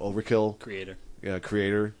Overkill. Creator. Yeah,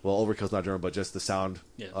 Creator. Well, Overkill's not German, but just the sound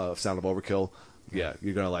of Overkill. Yeah,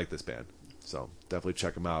 you're going to like this band. So definitely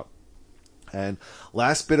check them out. And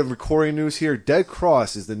last bit of recording news here. Dead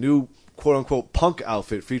Cross is the new quote-unquote punk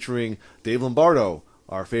outfit featuring Dave Lombardo,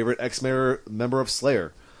 our favorite ex-member of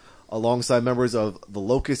Slayer, alongside members of The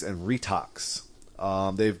Locust and Retox.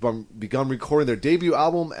 They've begun recording their debut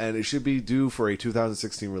album, and it should be due for a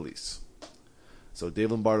 2016 release. So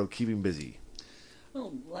Dave Lombardo keeping busy.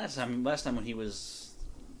 Well, last time when he was,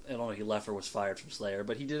 I don't know if he left or was fired from Slayer,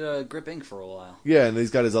 but he did Grip Inc. for a while. Yeah, and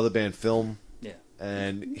he's got his other band, Film. Yeah.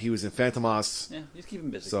 And he was in Phantomos. Yeah, he's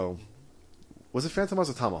keeping busy. So, was it Phantomos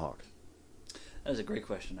or Tomahawk? That is a great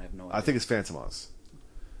question. I have no idea. I think it's Phantomos.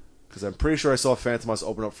 Because I'm pretty sure I saw Phantomos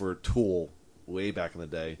open up for Tool way back in the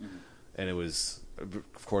day. Mm-hmm. And it was,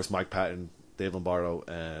 of course, Mike Patton, Dave Lombardo,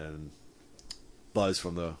 and Buzz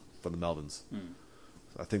from the Melvins.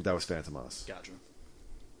 So I think that was Phantomos. Gotcha.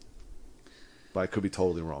 But I could be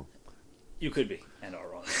totally wrong. You could be, and are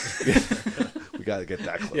wrong. We got to get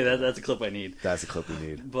that clip. Yeah, that's a clip I need. That's a clip we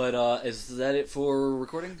need. But is that it for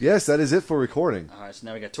recording? Yes, that is it for recording. All right, so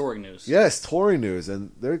now we got touring news. Yes, touring news.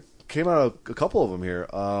 And there came out a couple of them here.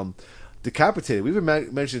 Decapitated. We've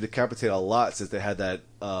been mentioning Decapitated a lot since they had that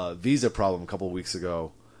visa problem a couple of weeks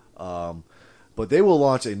ago. But they will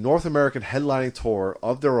launch a North American headlining tour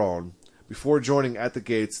of their own before joining At the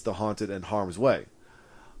Gates, The Haunted, and Harm's Way.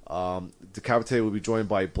 Decapitated will be joined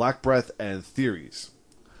by Black Breath and Theories.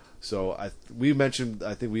 So I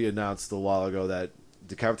think we announced a while ago that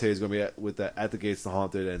Decapitated is going to be with At the Gates, The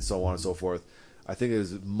Haunted, and so on and so forth. I think it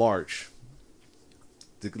was March.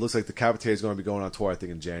 It looks like Decapitated is going to be going on tour, I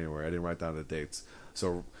think, in January. I didn't write down the dates.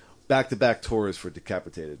 So back-to-back tours for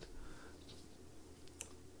Decapitated.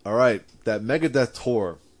 All right, that Megadeth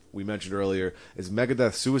tour we mentioned earlier is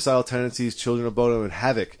Megadeth, Suicidal Tendencies, Children of Bodom, and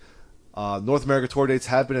Havoc. North America tour dates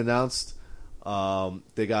have been announced.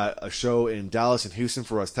 They got a show in Dallas and Houston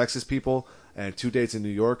for us Texas people, and 2 dates in New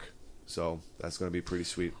York. So that's going to be pretty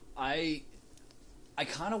sweet. I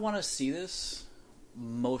kind of want to see this,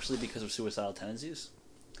 mostly because of Suicidal Tendencies.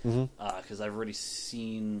 Because I've already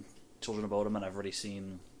seen Children of Bodom and I've already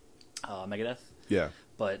seen Megadeth. Yeah.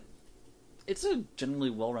 But it's a generally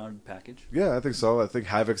well-rounded package. Yeah, I think so. I think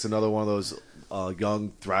Havoc's another one of those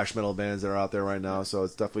young thrash metal bands that are out there right now, so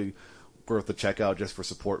it's definitely worth the check out just for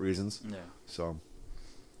support reasons. Yeah. So,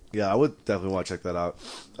 yeah, I would definitely want to check that out.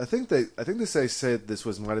 I think they said this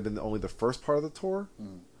might have been only the first part of the tour.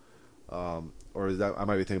 Or is that I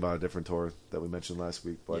might be thinking about a different tour that we mentioned last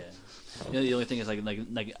week, but the only thing is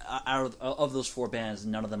like out of those 4 bands,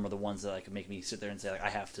 none of them are the ones that could make me sit there and say like I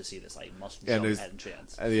have to see this. I must jump at a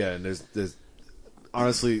chance. And there's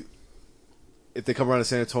honestly, if they come around to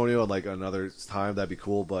San Antonio at like another time, that'd be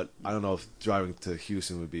cool. But I don't know if driving to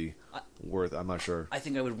Houston would be worth. I'm not sure. I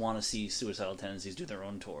think I would want to see Suicidal Tendencies do their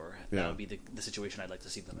own tour. That would be the situation I'd like to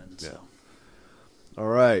see them in. So. All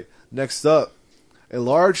right, next up. A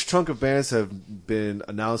large chunk of bands have been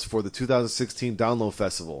announced for the 2016 Download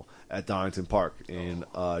Festival at Donington Park in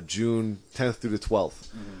June 10th through the 12th.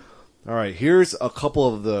 All right, here's a couple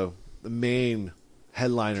of the main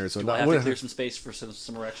headliners. Do I have to clear some space for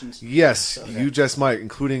some erections? Yes, okay. You just might,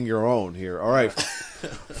 including your own here. All right,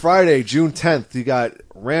 Friday, June 10th, you got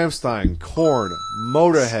Rammstein, Korn,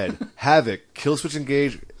 Motorhead, Havoc, Killswitch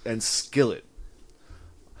Engage, and Skillet.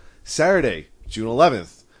 Saturday, June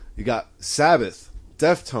 11th, you got Sabbath,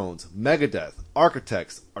 Deftones, Megadeth,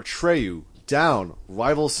 Architects, Atreyu, Down,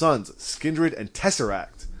 Rival Sons, Skindred, and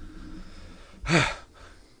Tesseract.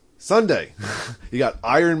 Sunday, you got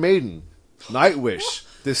Iron Maiden, Nightwish,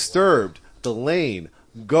 Disturbed, Delane,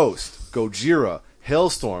 Ghost, Gojira,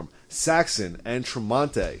 Hailstorm, Saxon, and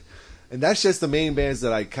Tremonti. And that's just the main bands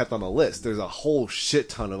that I kept on the list. There's a whole shit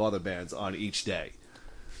ton of other bands on each day.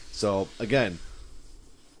 So, again,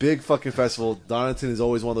 big fucking festival. Donington is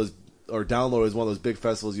always one of those, or Download is one of those big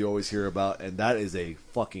festivals you always hear about, and that is a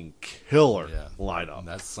fucking killer lineup. And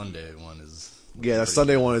that Sunday one is... Yeah, that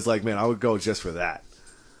Sunday one is like, man, I would go just for that.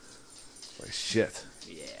 Like, shit.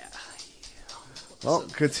 Yeah. Well,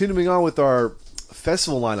 continuing on with our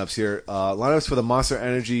festival lineups here. Lineups for the Monster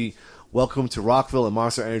Energy Welcome to Rockville and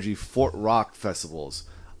Monster Energy Fort Rock festivals.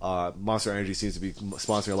 Monster Energy seems to be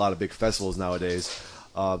sponsoring a lot of big festivals nowadays.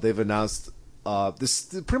 They've announced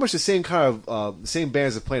this pretty much the same kind of same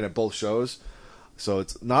bands that playing at both shows. So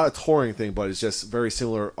it's not a touring thing, but it's just very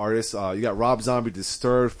similar artists. You got Rob Zombie,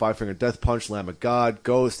 Disturbed, Five Finger Death Punch, Lamb of God,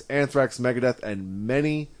 Ghost, Anthrax, Megadeth, and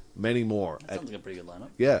many, many more. That sounds like a pretty good lineup.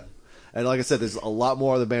 Yeah. And like I said, there's a lot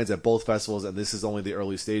more other bands at both festivals, and this is only the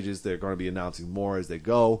early stages. They're going to be announcing more as they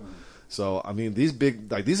go. So, I mean, these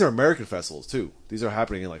are American festivals, too. These are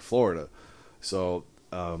happening in, like, Florida. So,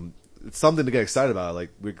 it's something to get excited about.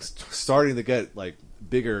 Like, we're starting to get, like,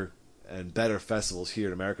 bigger and better festivals here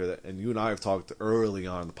in America. And you and I have talked early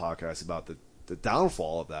on in the podcast about the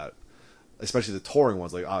downfall of that, especially the touring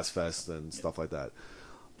ones like Ozfest and stuff like that.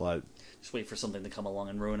 But just wait for something to come along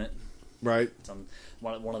and ruin it. Right.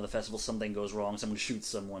 One of the festivals, something goes wrong, someone shoots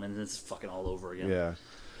someone, and it's fucking all over again. Yeah.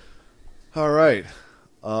 All right.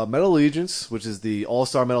 Metal Allegiance, which is the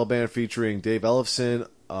all-star metal band featuring Dave Ellefson,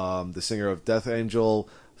 the singer of Death Angel,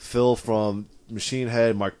 Phil from Machine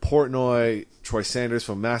Head, Mark Portnoy, Troy Sanders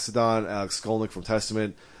from Mastodon, Alex Skolnick from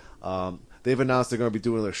Testament. They've announced they're going to be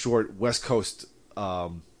doing a short West Coast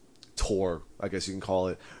tour, I guess you can call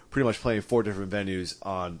it, pretty much playing 4 different venues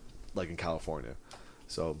in California.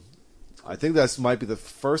 So I think that might be the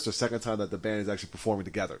first or second time that the band is actually performing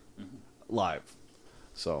together live.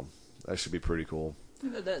 So that should be pretty cool.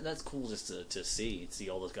 That's cool just to see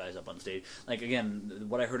all those guys up on stage. Like, again,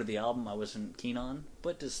 what I heard of the album I wasn't keen on,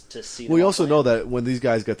 but just to see them Well, you all also play. know that when these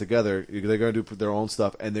guys get together, they're going to do their own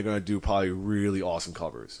stuff, and they're going to do probably really awesome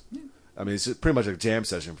covers. Yeah. I mean, it's just pretty much a jam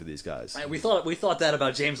session for these guys. We thought that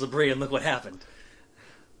about James LaBrie, and look what happened.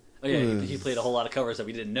 Oh yeah, he played a whole lot of covers that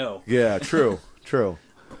we didn't know. Yeah, true.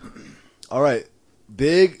 All right,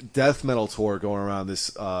 big death metal tour going around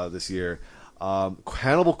this year.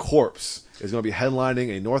 Cannibal Corpse is going to be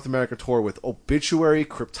headlining a North America tour with Obituary,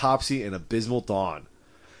 Cryptopsy, and Abysmal Dawn.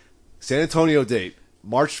 San Antonio date,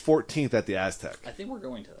 March 14th at the Aztec. I think we're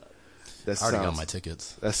going to that. I already got my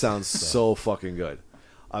tickets. That sounds so fucking good.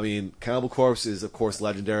 I mean, Cannibal Corpse is, of course,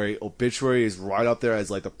 legendary. Obituary is right up there as,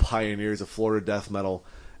 like, the pioneers of Florida death metal.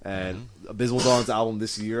 And Abysmal Dawn's album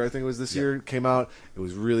this year, I think it was this year, came out. It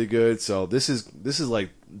was really good. So this is like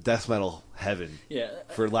death metal heaven,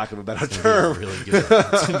 for lack of a better term. Really good.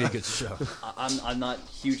 It's gonna be a good show. I'm not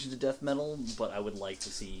huge into death metal, but I would like to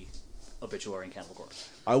see Obituary and Cannibal Corpse.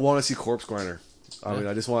 I want to see Corpse Grinder. I mean,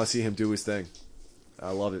 I just want to see him do his thing. I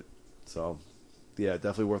love it. So, yeah,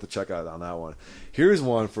 definitely worth a check out on that one. Here's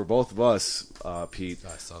one for both of us, Pete.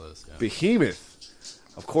 I saw this. Yeah. Behemoth.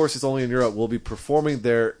 Of course, it's only in Europe. Will be performing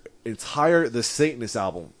their entire The Satanist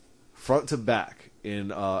album, front to back,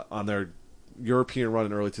 on their European run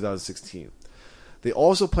in early 2016. They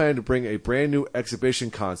also plan to bring a brand new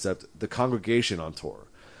exhibition concept, The Congregation, on tour.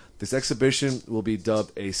 This exhibition will be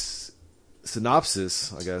dubbed a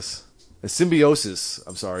symbiosis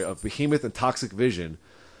of Behemoth and Toxic Vision,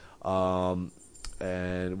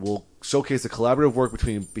 and will showcase the collaborative work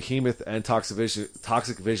between Behemoth and Toxic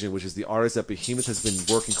Vision, which is the artist that Behemoth has been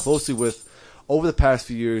working closely with over the past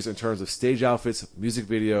few years in terms of stage outfits, music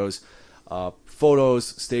videos, photos,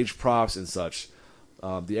 stage props, and such.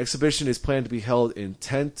 The exhibition is planned to be held in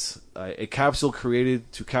Tent, a capsule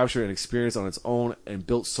created to capture an experience on its own and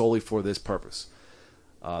built solely for this purpose.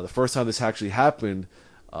 The first time this actually happened,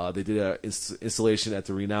 they did an installation at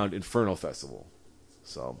the renowned Inferno Festival.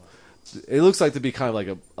 So it looks like to be kind of like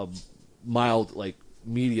a mild, like,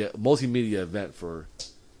 multimedia event for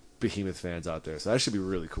Behemoth fans out there. So that should be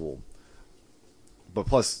really cool. But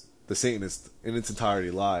plus, The Satanist in its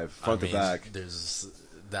entirety live, front to back. There's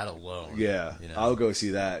that alone. Yeah, you know? I'll go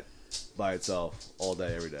see that by itself all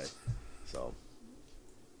day, every day. So,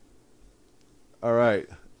 all right,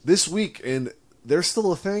 this week, and there's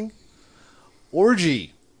still a thing.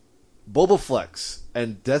 Orgy, Bobaflex,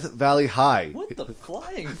 and Death Valley High. What the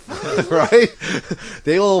flying? Right?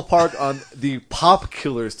 They will park on the Pop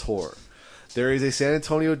Killers tour. There is a San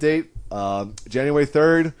Antonio date, January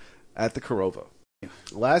 3rd at the Corova.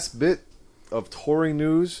 Last bit of touring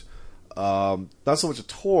news. Not so much a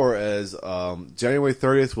tour as January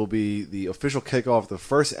 30th will be the official kickoff of the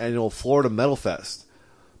first annual Florida Metal Fest,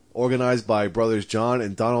 organized by brothers John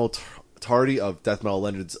and Donald Tardy of death metal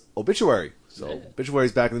legends Obituary. So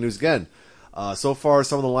Obituary's back in the news again. So far,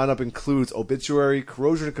 some of the lineup includes Obituary,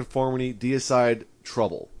 Corrosion of Conformity, Deicide,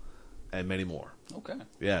 Trouble, and many more. Okay.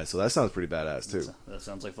 Yeah, so that sounds pretty badass too. That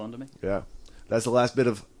sounds like fun to me. Yeah, that's the last bit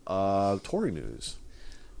of touring news.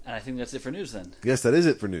 And I think that's it for news then. Yes, that is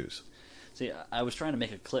it for news. See, I was trying to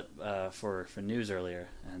make a clip for news earlier,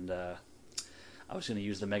 and I was going to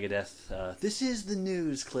use the Megadeth, this is the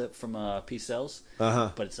news clip from Peace Sells,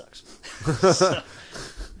 Uh-huh. but it sucks.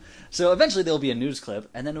 So eventually there'll be a news clip,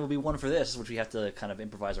 and then there will be one for this, which we have to kind of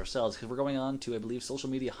improvise ourselves, because we're going on to, I believe, social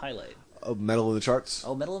media highlight. Metal in the charts.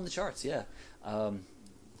 Oh, Metal in the Charts, yeah.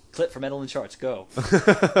 Clip for Metal in the Charts, go.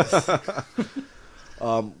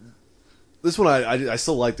 This one, I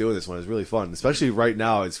still like doing this one. It's really fun. Especially right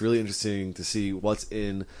now, it's really interesting to see what's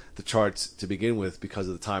in the charts to begin with because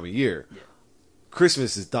of the time of year. Yeah.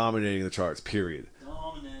 Christmas is dominating the charts, period.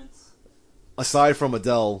 Dominance. Aside from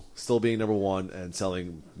Adele still being number one and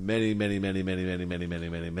selling many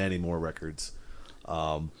more records.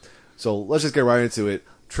 So let's just get right into it.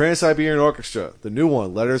 Trans-Siberian Orchestra, the new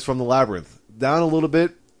one, Letters from the Labyrinth, down a little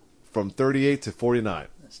bit from 38 to 49.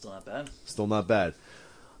 That's still not bad. Still not bad.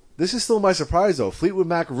 This is still my surprise, though. Fleetwood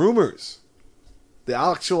Mac Rumors. The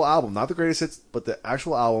actual album, not the greatest hits, but the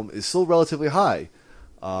actual album is still relatively high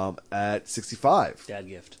at 65. Dad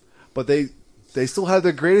gift. But they still have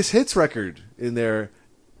their greatest hits record in there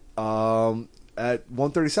at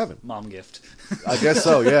 137. Mom gift. I guess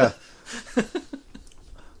so, yeah.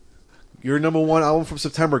 Your number one album from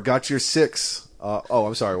September got your 6.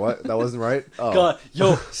 I'm sorry, what? That wasn't right? Oh. God,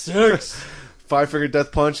 yo, 6! Five Finger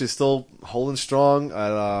Death Punch is still holding strong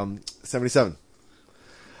at 77.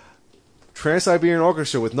 Trans-Siberian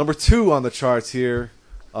Orchestra with number 2 on the charts here.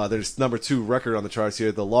 There's number 2 record on the charts here.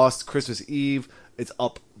 The Lost Christmas Eve. It's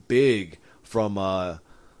up big from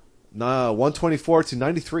 124 to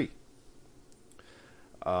 93.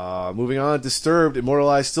 Moving on, Disturbed,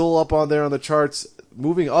 Immortalized, still up on there on the charts.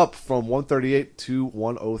 Moving up from 138 to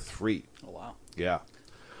 103. Oh, wow. Yeah.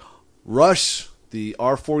 Rush, the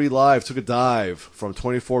R40 Live, took a dive from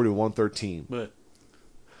 24 to 113. But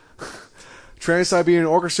Trans-Siberian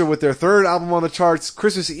Orchestra with their 3rd album on the charts,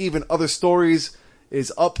 Christmas Eve and Other Stories,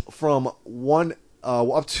 is up from up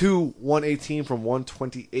to 118 from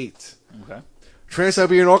 128. okay.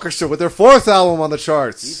 Trans-Siberian Orchestra with their 4th album on the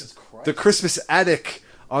charts, Jesus Christ. The Christmas Attic,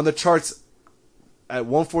 on the charts at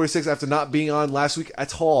 146 after not being on last week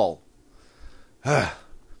at all.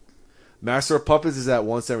 Master of Puppets is at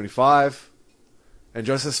 175. And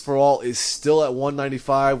Justice for All is still at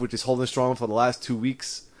 195, which is holding strong for the last 2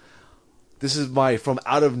 weeks. This is my from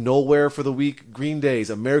out of nowhere for the week. Green Day's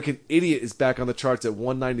American Idiot is back on the charts at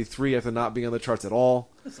 193 after not being on the charts at all.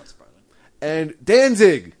 That's not surprising. And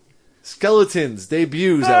Danzig, Skeletons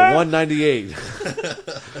debuts at 198.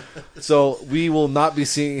 So we will not be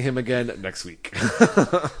seeing him again next week.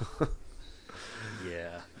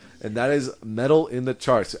 Yeah. And that is Metal in the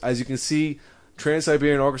charts. As you can see,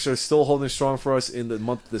 Trans-Siberian Orchestra is still holding strong for us in the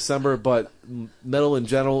month of December, but metal in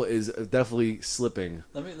general is definitely slipping.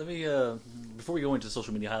 Let me before we go into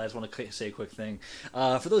social media highlights, I want to say a quick thing.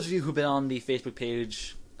 For those of you who've been on the Facebook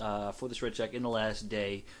page for the Shred Check in the last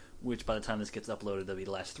day, which by the time this gets uploaded, that'll be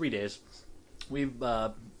the last 3 days,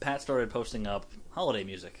 Pat started posting up holiday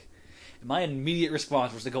music. And my immediate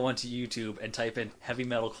response was to go onto YouTube and type in heavy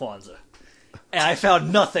metal Kwanzaa. And I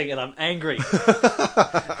found nothing, and I'm angry.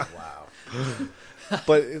 Wow.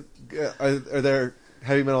 But are there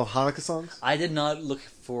heavy metal Hanukkah songs? I did not look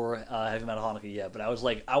for heavy metal Hanukkah yet, but I was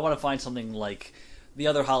like, I want to find something like the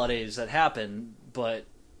other holidays that happen, but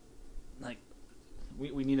like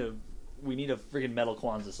we need a friggin' metal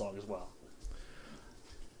Kwanzaa song as well.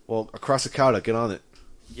 Well, Across the Cowda, get on it.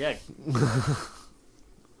 Yeah.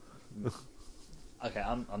 Okay,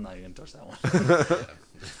 I'm not even gonna touch that one.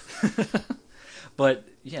 But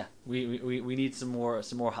yeah, we need some more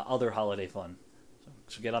other holiday fun.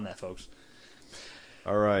 So get on that, folks.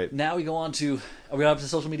 All right. Now we go on to. Are we up to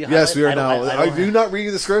social media? Yes, highlight? we are I don't- now. I Are don't you have- not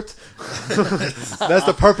reading the script? That's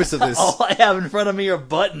the purpose of this. All I have in front of me are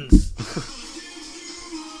buttons.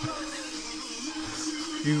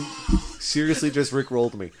 You seriously just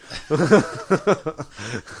rickrolled me.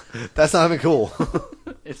 That's not even cool.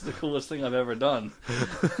 It's the coolest thing I've ever done.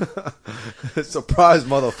 Surprise,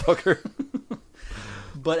 motherfucker.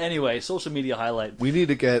 But anyway, social media highlight. We need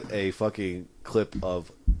to get a fucking clip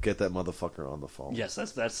of get that motherfucker on the phone. Yes,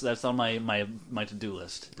 that's on my to-do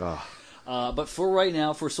list. Ah. But for right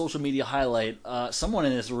now, for social media highlight, someone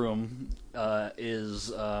in this room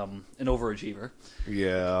is an overachiever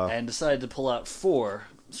Yeah. and decided to pull out 4.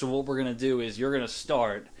 So what we're going to do is you're going to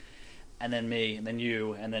start, and then me, and then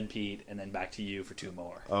you, and then Pete, and then back to you for 2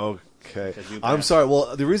 more. Okay. 'Cause you I'm passed. sorry.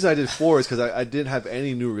 Well, the reason I did 4 is because I didn't have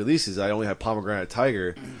any new releases. I only had Pomegranate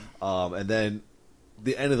Tiger. And then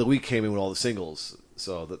the end of the week came in with all the singles.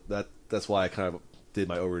 So that's why I kind of did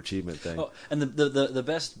my overachievement thing. Oh, and the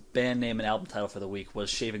best band name and album title for the week was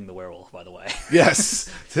Shaving the Werewolf, by the way. Yes.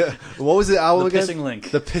 What was the album The again? Pissing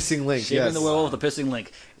Link. The Pissing Link, Shaving yes. the Werewolf, The Pissing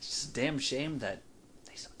Link. It's just a damn shame that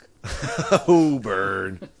they suck. Oh,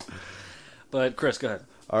 burn. But Chris, go ahead.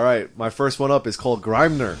 All right, my first one up is called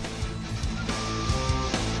Grimner.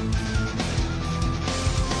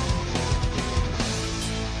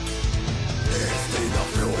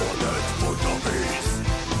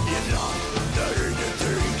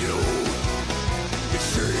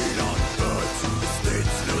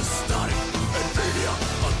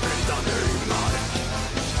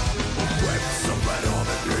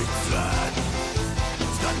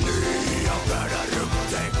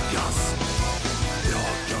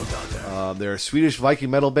 They're a Swedish Viking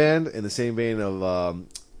metal band in the same vein of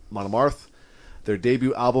Monomarth. Their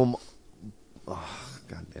debut album... Oh,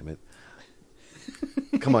 God damn it.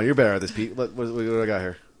 Come on, you're better at this, Pete. What do I got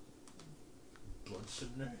here?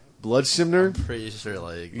 Bloodshimner? Pretty sure,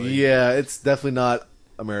 like Yeah, it's definitely not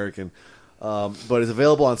American. But it's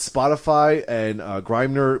available on Spotify and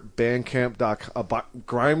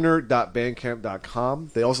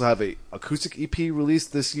Grimner.bandcamp.com. They also have a acoustic EP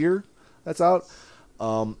released this year that's out.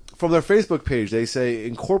 From their Facebook page, they say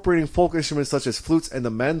incorporating folk instruments such as flutes and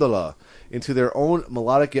the mandola into their own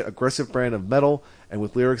melodic yet aggressive brand of metal, and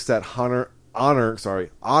with lyrics that honor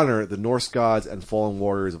the Norse gods and fallen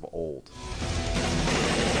warriors of old.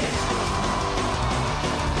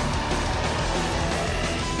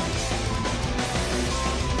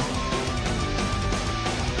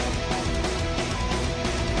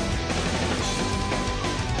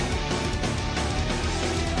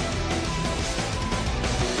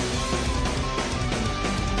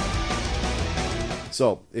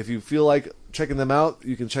 So, if you feel like checking them out,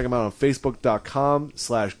 you can check them out on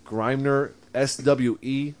Facebook.com/Grimner,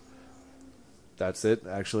 SWE. That's it,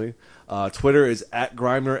 actually. Twitter is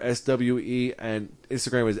 @Grimner, SWE, and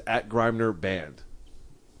Instagram is @GrimnerBand.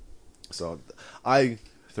 So, I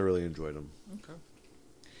thoroughly enjoyed them. Okay.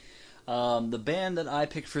 The band that I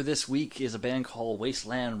picked for this week is a band called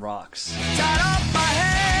Wasteland Rocks. Tied up my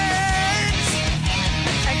hands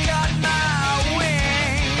and got my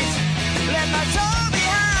wings. Let my soul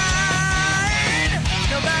behind.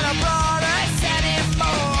 No better brothers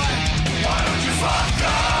anymore. Why don't you fuck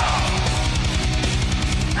off?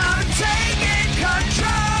 I'm taking control.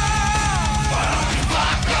 Why don't you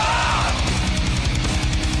fuck off?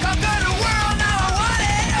 Conquer the world, now I want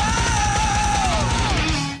it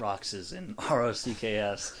all. Rocks is in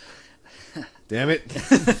ROCKS. Damn it.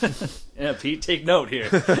 Yeah, Pete, take note here.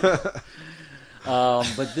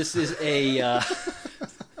 But this is a...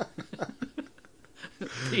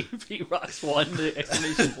 Pete Rocks won the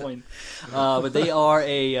exclamation point. But they are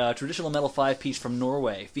a traditional metal 5-piece from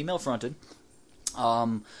Norway, female-fronted.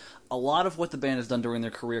 A lot of what the band has done during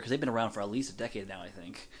their career, because they've been around for at least a decade now, I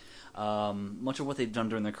think, much of what they've done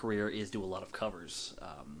during their career is do a lot of covers.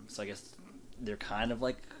 So I guess they're kind of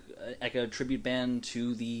like a tribute band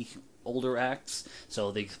to the older acts.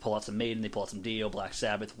 So they pull out some Maiden, they pull out some Dio, Black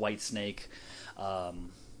Sabbath, Whitesnake. I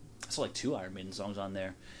saw like 2 Iron Maiden songs on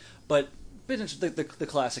there. But the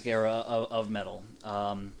classic era of metal.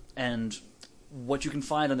 And what you can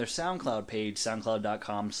find on their SoundCloud page,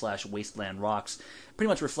 soundcloud.com/wastelandrocks, pretty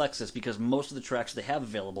much reflects this, because most of the tracks they have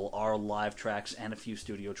available are live tracks and a few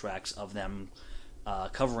studio tracks of them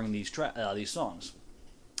covering these songs.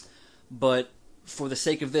 But for the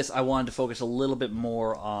sake of this, I wanted to focus a little bit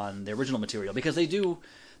more on the original material, because they do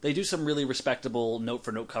some really respectable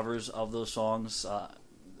note-for-note covers of those songs.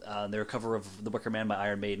 Their cover of The Wicker Man by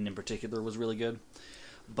Iron Maiden in particular was really good.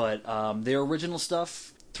 But their original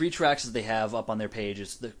stuff, 3 tracks that they have up on their page,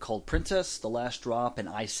 is called Princess, The Last Drop, and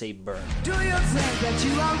I Say Burn. Do you think that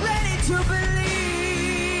you are ready to believe?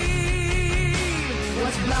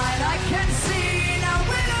 What's blind I can see, now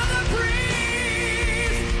winnow the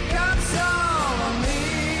breeze comes over me.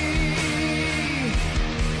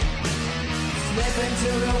 Slip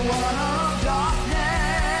into the water of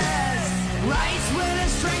darkness, rise with the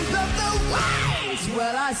strength of the wise.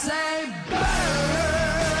 Well, I say burn.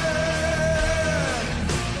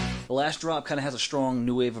 The Last Drop kind of has a strong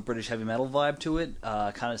new wave of British heavy metal vibe to it,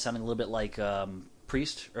 kind of sounding a little bit like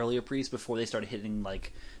Priest, earlier Priest, before they started hitting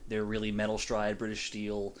like their really metal stride, British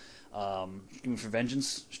Steel, Screaming for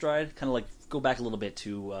Vengeance stride, kind of like go back a little bit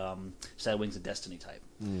to Sad Wings of Destiny type.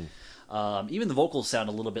 Even the vocals sound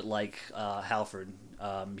a little bit like Halford,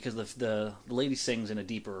 because the lady sings in a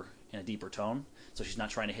deeper tone, so she's not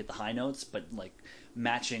trying to hit the high notes, but like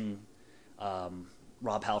matching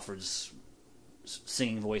Rob Halford's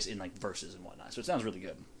singing voice in like verses and whatnot. So it sounds really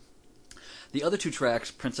good. The other 2 tracks,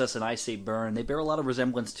 Princess and I Say Burn, they bear a lot of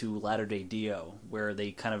resemblance to Latter Day Dio, where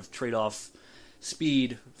they kind of trade off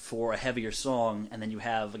speed for a heavier song, and then you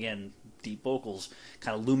have, again, deep vocals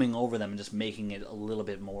kind of looming over them and just making it a little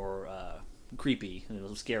bit more creepy and a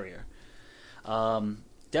little scarier.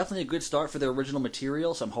 definitely a good start for their original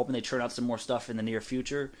material, so I'm hoping they churn out some more stuff in the near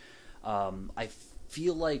future. I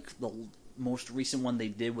feel like the most recent one they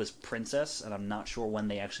did was Princess, and I'm not sure when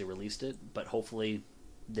they actually released it, but hopefully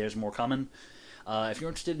there's more coming. If you're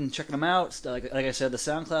interested in checking them out, like I said, the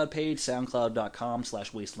SoundCloud page,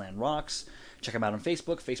 soundcloud.com/wastelandrocks. Check them out on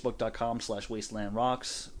Facebook,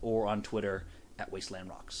 facebook.com/wastelandrocks, or on Twitter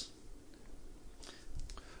 @wastelandrocks.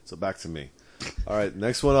 So back to me. All right,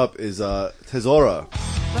 next one up is Tesora.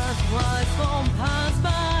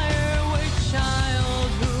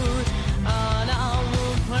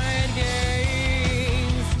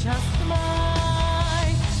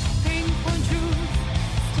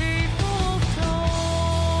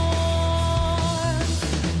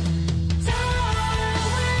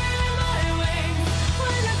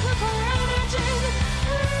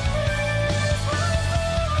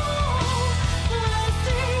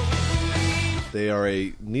 They are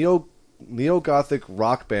a neo-gothic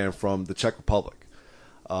rock band from the Czech Republic.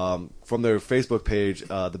 From their Facebook page,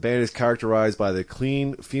 the band is characterized by the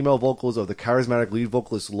clean female vocals of the charismatic lead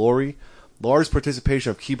vocalist Lori, large participation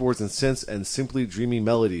of keyboards and synths, and simply dreamy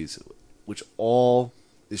melodies, which all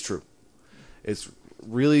is true. It's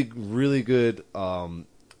really, really good. Like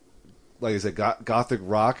I said, gothic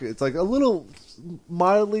rock. It's like a little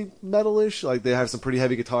mildly metalish. Like they have some pretty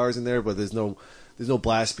heavy guitars in there, but there's no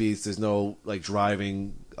blast beats. There's no like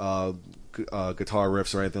driving guitar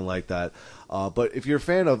riffs or anything like that. But if you're a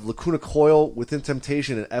fan of Lacuna Coil, Within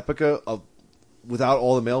Temptation, and Epica, without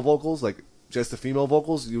all the male vocals, like just the female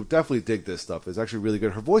vocals, you definitely dig this stuff. It's actually really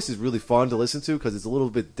good. Her voice is really fun to listen to because it's a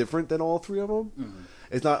little bit different than all three of them. Mm-hmm.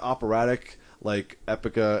 It's not operatic like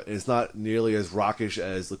Epica. It's not nearly as rockish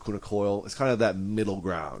as Lacuna Coil. It's kind of that middle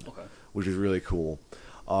ground, which is really cool.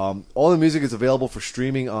 All the music is available for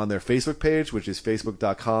streaming on their Facebook page, which is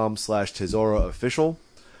facebook.com/TesoraOfficial.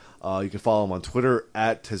 You can follow them on Twitter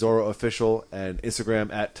 @TesoraOfficial and Instagram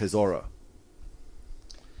 @Tesora.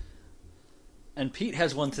 And Pete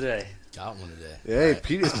has one today. Got one today. Hey, right.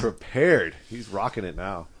 Pete is prepared. He's rocking it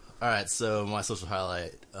now. All right, so my social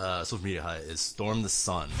media highlight is Storm the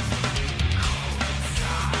Sun.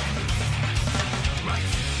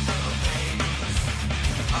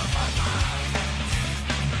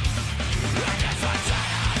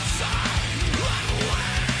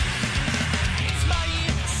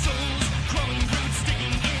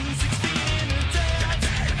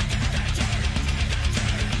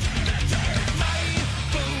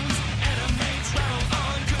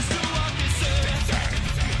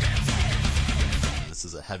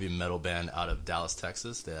 Heavy metal band out of Dallas,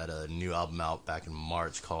 Texas. They had a new album out back in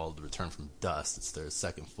March called Return from Dust. It's their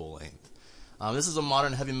second full length. This is a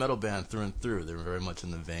modern heavy metal band through and through. They're very much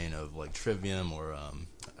in the vein of like Trivium or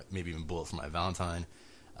maybe even Bullet for My Valentine.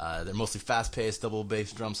 They're mostly fast-paced, double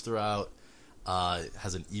bass drums throughout. It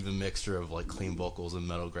has an even mixture of like clean vocals and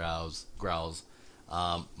metal growls.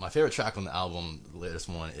 My favorite track on the album, the latest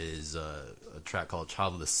one, is a track called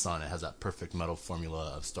Child of the Sun. It has that perfect metal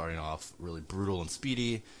formula of starting off really brutal and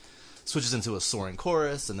speedy, switches into a soaring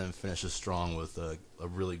chorus, and then finishes strong with a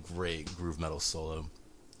really great groove metal solo.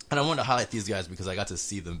 And I wanted to highlight these guys because I got to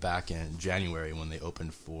see them back in January when they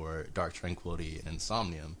opened for Dark Tranquillity and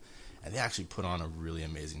Insomnium, and they actually put on a really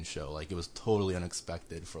amazing show. Like, it was totally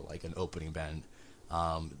unexpected for like an opening band.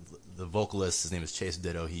 The vocalist, his name is Chase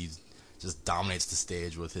Ditto, he just dominates the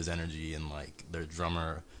stage with his energy, and like their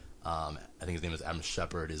drummer, I think his name is Adam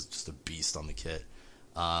Shepard, is just a beast on the kit.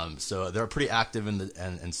 So they're pretty active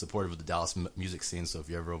and supportive of the Dallas music scene. So if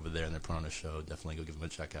you're ever over there and they're putting on a show, definitely go give them a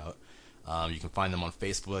check out. You can find them on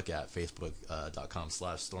Facebook at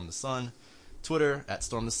facebook.com/StormTheSun, Twitter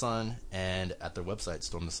 @StormTheSun, and at their website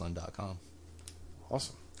StormTheSun.com.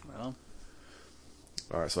 Awesome. Well,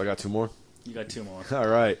 all right. So I got two more. You got two more. All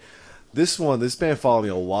right. This band followed me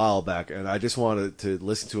a while back, and I just wanted to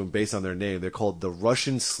listen to them based on their name. They're called the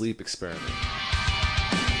Russian Sleep Experiment.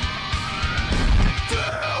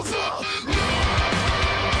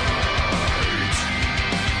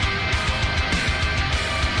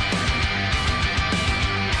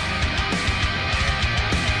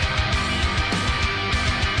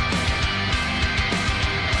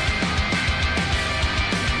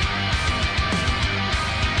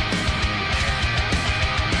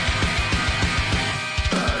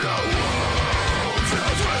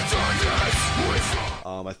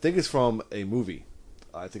 I think it's from a movie.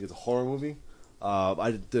 I think it's a horror movie.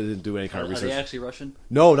 I didn't do any kind of research. Are they actually Russian?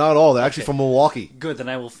 No, not at all. They're actually from Milwaukee. Good, then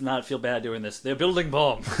I will not feel bad doing this. They're building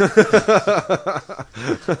bombs.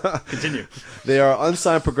 Continue. They are an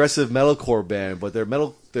unsigned progressive metalcore band, but their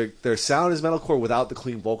sound is metalcore without the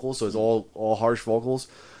clean vocals, so it's all harsh vocals.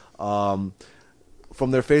 From from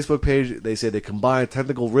their Facebook page, they say they combine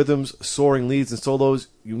technical rhythms, soaring leads and solos,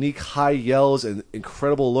 unique high yells, and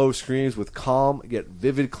incredible low screams with calm yet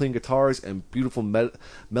vivid, clean guitars and beautiful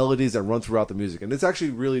melodies that run throughout the music. And this actually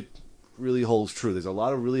really, really holds true. There's a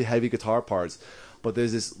lot of really heavy guitar parts, but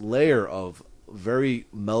there's this layer of very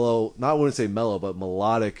mellow, I wouldn't say mellow, but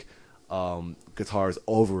melodic guitars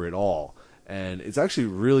over it all. And it's actually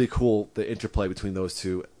really cool, the interplay between those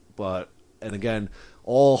two. And again,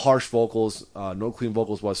 all harsh vocals, no clean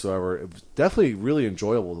vocals whatsoever. It was definitely really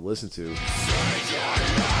enjoyable to listen to.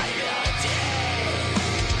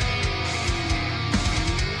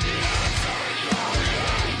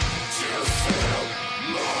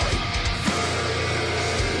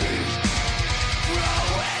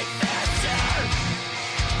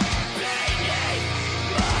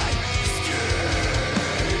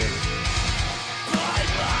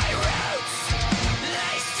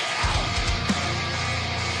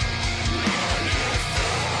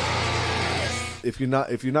 If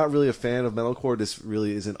you're not really a fan of metalcore, this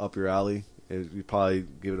really isn't up your alley. You'd probably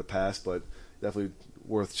give it a pass, but definitely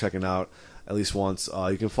worth checking out at least once.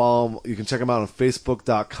 You can follow them. You can check them out on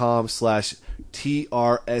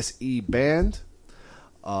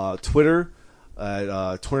Facebook.com/TRSEBand, Twitter at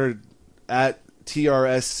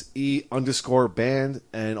TRSE_band,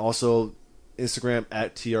 and also Instagram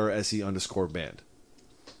at TRSE_band.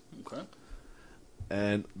 Okay.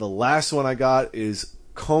 And the last one I got is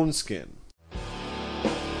Coneskin.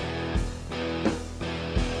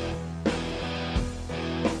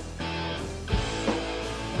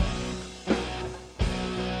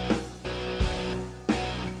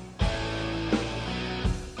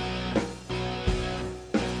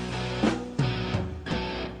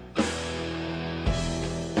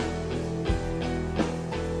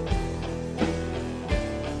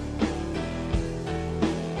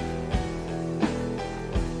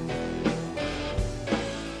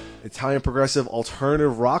 Italian progressive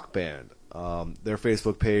alternative rock band. Their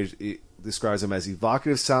Facebook page describes them as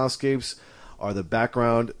evocative soundscapes are the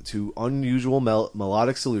background to unusual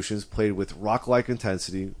melodic solutions played with rock-like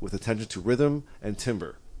intensity with attention to rhythm and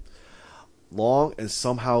timbre. Long and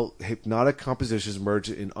somehow hypnotic compositions merge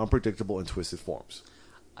in unpredictable and twisted forms.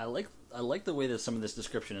 I like the way that some of this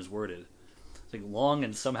description is worded. It's like long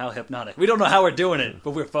and somehow hypnotic. We don't know how we're doing it, but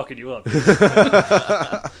we're fucking you up.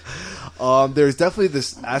 There's definitely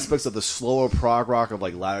this aspects of the slower prog rock of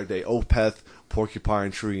like Latter Day Opeth,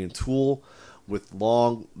 Porcupine Tree, and Tool, with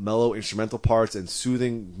long, mellow instrumental parts and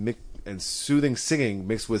soothing singing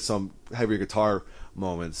mixed with some heavier guitar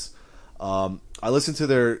moments. I listened to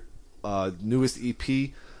their newest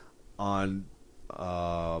EP on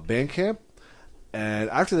Bandcamp,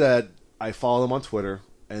 and after that, I followed them on Twitter,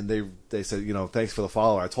 and they said, thanks for the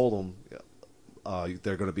follow. I told them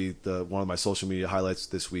they're going to be one of my social media highlights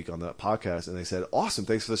this week on the podcast, and they said, awesome,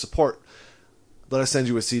 thanks for the support. Let us send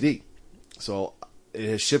you a CD. So it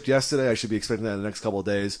has shipped yesterday. I should be expecting that in the next couple of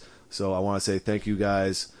days. So I want to say thank you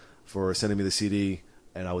guys for sending me the CD,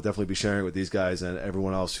 and I will definitely be sharing it with these guys and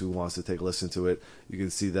everyone else who wants to take a listen to it. You can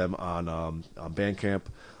see them on Bandcamp.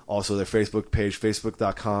 Also, their Facebook page,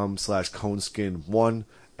 facebook.com/Coneskin1,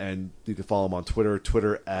 and you can follow them on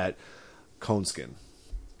Twitter at Coneskin.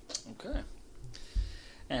 Okay.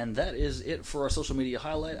 And that is it for our social media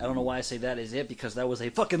highlight. I don't know why I say that is it, because that was a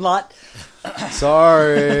fucking lot.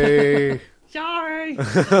 Sorry. Sorry.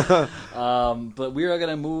 But we are going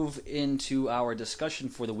to move into our discussion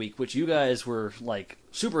for the week, which you guys were like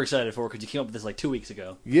super excited for because you came up with this like 2 weeks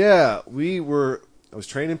ago. Yeah, I was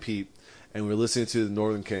training Pete, and we were listening to the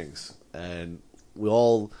Northern Kings, and we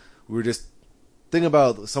were just thinking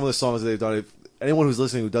about some of the songs that they've done. If anyone who's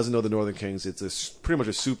listening who doesn't know the Northern Kings, it's pretty much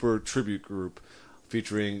a super tribute group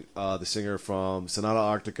featuring the singer from Sonata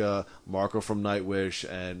Arctica, Marco from Nightwish,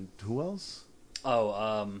 and who else?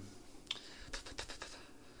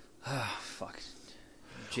 Fuck.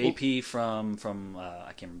 JP from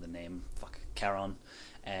I can't remember the name. Fuck. Caron.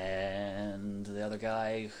 And the other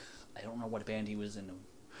guy, I don't know what band he was in.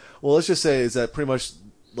 Well, let's just say is that pretty much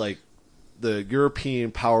like the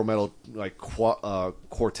European power metal like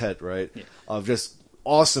quartet, right? Yeah. Of just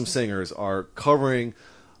awesome singers are covering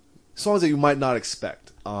songs that you might not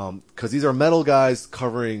expect, because these are metal guys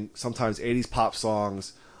covering sometimes 80s pop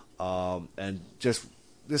songs, and just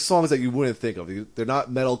there's songs that you wouldn't think of. They're not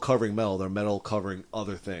metal covering metal; they're metal covering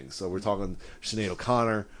other things. So we're talking Sinead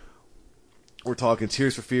O'Connor, we're talking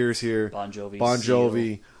Tears for Fears here, Bon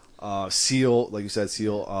Jovi, Seal, like you said,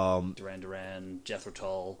 Seal, Duran Duran, Jethro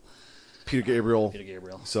Tull, Peter Gabriel.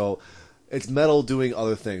 So it's metal doing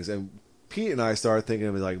other things, and Pete and I started thinking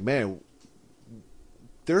of it like, man,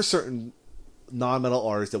 there are certain non-metal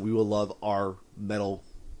artists that we will love our metal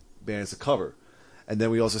bands to cover. and then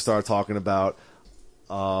we also started talking about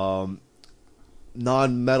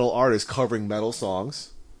non-metal artists covering metal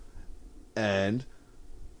songs, and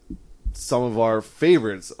some of our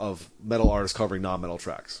favorites of metal artists covering non-metal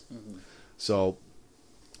tracks. Mm-hmm. So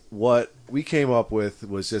what we came up with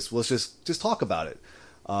was let's just talk about it.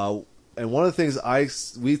 And one of the things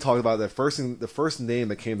we talked about, the first name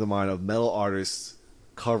that came to mind of metal artists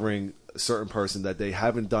covering a certain person that they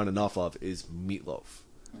haven't done enough of is Meatloaf.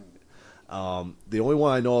 The only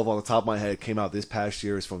one I know of on the top of my head came out this past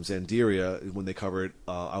year is from Zandiria when they covered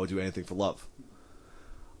I Would Do Anything for Love.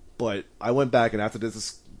 But I went back, and after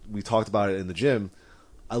this, we talked about it in the gym,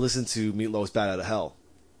 I listened to Meatloaf's Bat Out of Hell.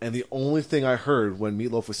 And the only thing I heard when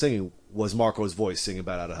Meatloaf was singing was Marco's voice singing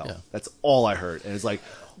Bat Out of Hell. Yeah. That's all I heard. And it's like,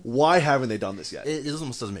 why haven't they done this yet? It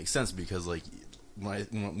almost doesn't make sense because, like,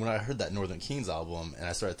 when I heard that Northern Kings album and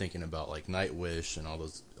I started thinking about, like, Nightwish and all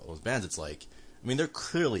those bands, it's like, I mean, they're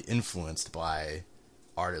clearly influenced by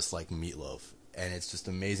artists like Meatloaf. And it's just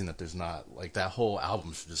amazing that there's not, like, that whole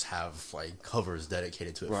album should just have, like, covers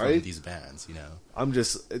dedicated to it from these bands, you know?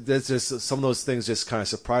 That's just, some of those things just kind of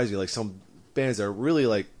surprise you. Like, some bands are really,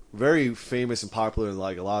 like, very famous and popular in,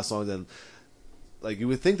 like, a lot of songs, and, like, you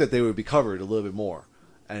would think that they would be covered a little bit more.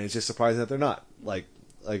 And it's just surprising that they're not. Like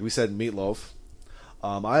we said, Meatloaf.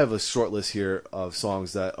 I have a short list here of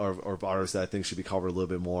songs that or artists that I think should be covered a little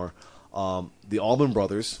bit more. The Allman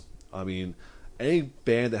Brothers. I mean, any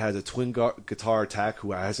band that has a twin guitar attack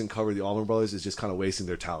who hasn't covered the Allman Brothers is just kind of wasting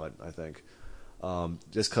their talent, I think.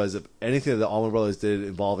 Just because of anything that the Allman Brothers did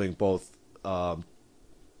involving both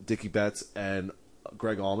Dickie Betts and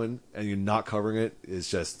Greg Allman, and you're not covering it, is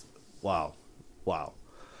just wow.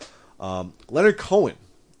 Leonard Cohen.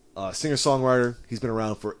 Singer-songwriter, he's been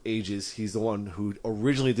around for ages. He's the one who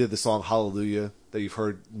originally did the song Hallelujah that you've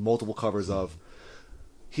heard multiple covers of.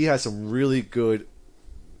 He has some really good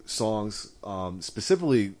songs.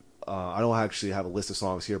 Specifically, I don't actually have a list of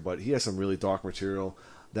songs here, but he has some really dark material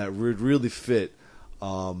that would really fit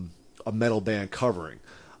a metal band covering.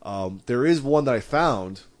 There is one that I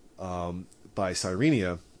found by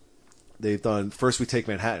Sirenia. They've done First We Take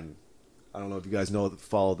Manhattan. I don't know if you guys know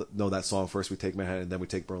that song. First we take Manhattan, then we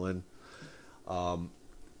take Berlin.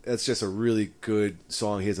 It's just a really good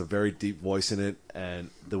song. He has a very deep voice in it, and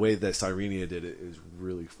the way that Sirenia did it is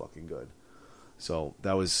really fucking good. So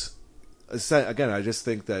that was, again, I just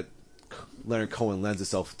think that Leonard Cohen lends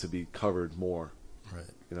itself to be covered more. Right.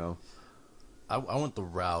 You know? I went the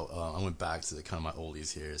route, I went back to kind of my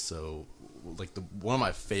oldies here. So, like, one of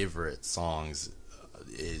my favorite songs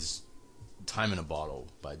is Time in a Bottle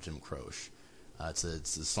by Jim Croce. It's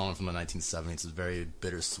a song from the 1970s. It's a very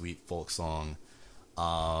bittersweet folk song.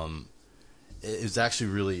 It's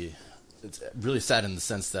actually it's really sad in the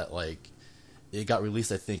sense that, like, it got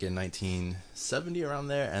released, I think, in 1970, around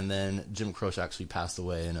there, and then Jim Croce actually passed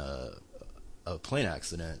away in a plane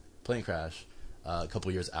crash, a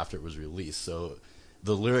couple years after it was released. So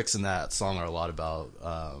the lyrics in that song are a lot about,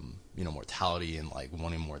 mortality and, like,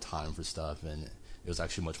 wanting more time for stuff, and it was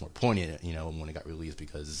actually much more poignant, when it got released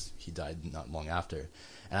because he died not long after.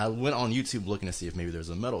 And I went on YouTube looking to see if maybe there's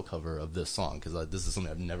a metal cover of this song, because this is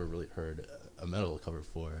something I've never really heard a metal cover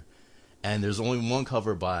for. And there's only one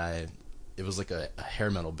cover by, it was like a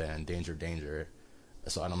hair metal band, Danger Danger.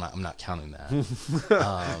 So I'm not counting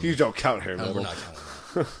that. You don't count hair metal. We're not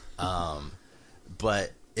counting that.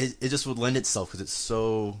 But it just would lend itself, because it's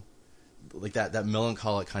so, like, that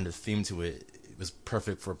melancholic kind of theme to it. It was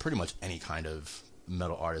perfect for pretty much any kind of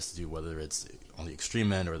metal artist to do, whether it's on the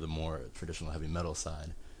extreme end or the more traditional heavy metal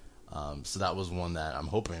side. So that was one that I'm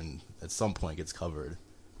hoping at some point gets covered.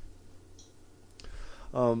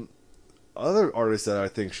 Other artists that I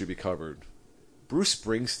think should be covered, Bruce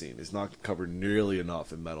Springsteen is not covered nearly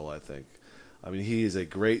enough in metal, I think. I mean, he is a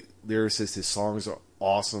great lyricist. His songs are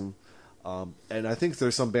awesome. And I think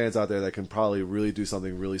there's some bands out there that can probably really do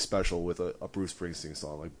something really special with a Bruce Springsteen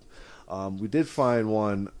song. Like, we did find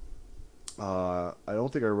one. I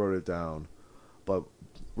don't think I wrote it down, but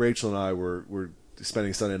Rachel and I were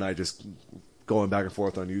spending Sunday night just going back and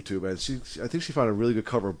forth on YouTube, and I think she found a really good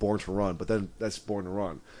cover of Born to Run, but then that's Born to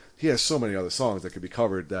Run. He has so many other songs that could be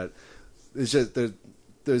covered that it's just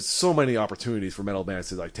there's so many opportunities for metal bands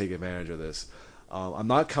to, like, take advantage of this. I'm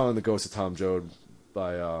not counting The Ghost of Tom Joad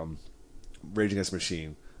by Rage Against the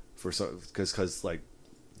Machine because like,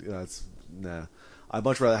 it's nah. I'd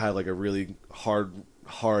much rather have, like, a really hard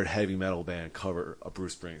heavy metal band cover a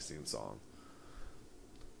Bruce Springsteen song.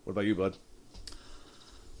 What about you, bud?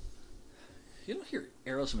 You don't hear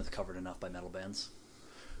Aerosmith covered enough by metal bands.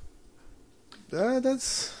 I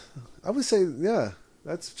would say, yeah,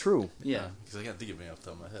 that's true. Yeah. Because I can't think of any off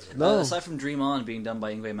the top of my head. No. Aside from Dream On being done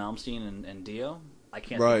by Yngwie Malmsteen and Dio, I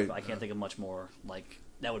can't think of much more like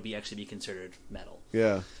that would actually be considered metal.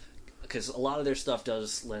 Yeah. Because a lot of their stuff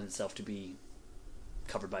does lend itself to be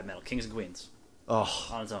covered by metal. Kings and Queens. Oh.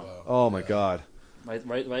 On its own. Oh my god.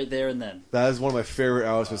 Right there and then. That is one of my favorite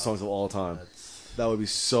Aerosmith songs of all time. That would be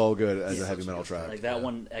so good as a heavy metal track. Like that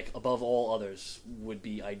one, above all others, would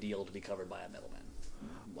be ideal to be covered by a metal band.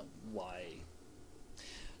 Why?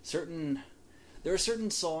 There are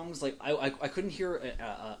certain songs like I couldn't hear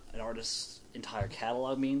an artist's entire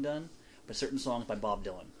catalog being done, but certain songs by Bob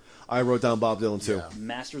Dylan. I wrote down Bob Dylan too. Yeah.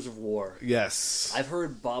 Masters of War. Yes. I've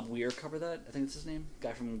heard Bob Weir cover that. I think that's his name.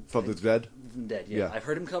 Guy from the Dead. From Dead. Yeah. Yeah. I've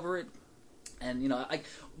heard him cover it, and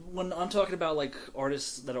when I'm talking about like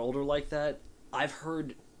artists that are older like that, I've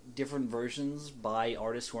heard different versions by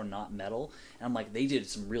artists who are not metal, and I'm like, they did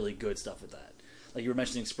some really good stuff with that. Like you were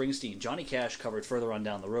mentioning Springsteen. Johnny Cash covered Further On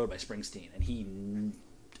Down the Road by Springsteen, and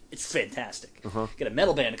it's fantastic. Get a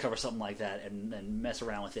metal band to cover something like that and mess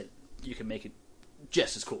around with it, you can make it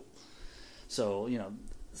just as cool. So,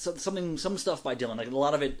 some stuff by Dylan, like a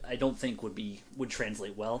lot of it I don't think would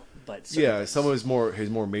translate well, but some of his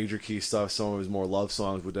more major key stuff, some of his more love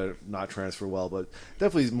songs would not transfer well, but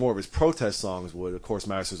definitely more of his protest songs would. Of course,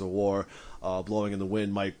 Masters of War, Blowing in the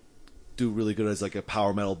Wind might do really good as like a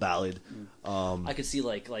power metal ballad. I could see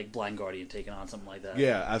like Blind Guardian taking on something like that.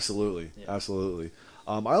 Yeah, absolutely. I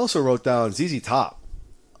also wrote down ZZ Top.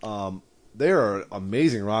 They are an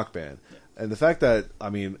amazing rock band, and the fact that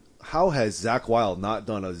how has Zakk Wylde not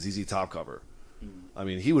done a ZZ Top cover? I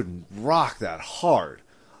mean, he would rock that hard,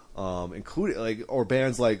 including or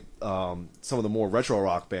bands like some of the more retro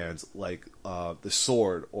rock bands like The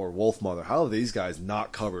Sword or Wolfmother. How have these guys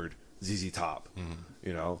not covered ZZ Top?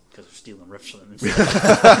 Because they're stealing riffs from them.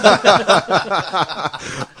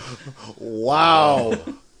 Wow,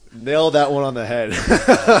 nailed that one on the head.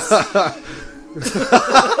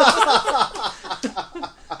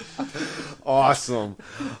 Awesome.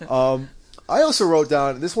 I also wrote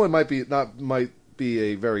down, this one might be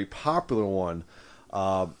a very popular one.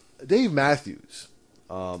 Dave Matthews.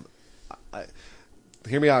 Hear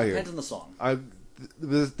me out here. Depends on the song.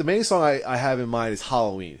 The main song I have in mind is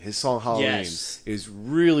Halloween. His song Halloween is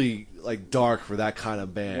really like dark for that kind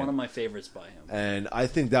of band. One of my favorites by him. And I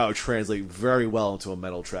think that would translate very well into a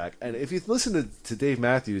metal track. And if you listen to Dave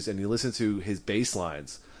Matthews and you listen to his bass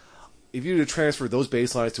lines, if you were to transfer those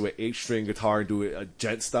bass lines to an 8-string guitar and do it a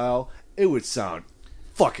gent style, it would sound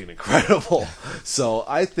fucking incredible. So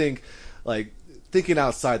I think, like, thinking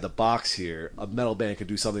outside the box here, a metal band could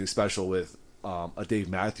do something special with a Dave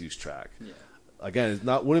Matthews track. Yeah. Again,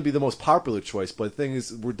 wouldn't be the most popular choice, but the thing is,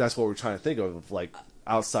 that's what we're trying to think of, like,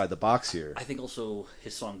 outside the box here. I think also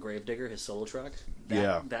his song Gravedigger, his solo track,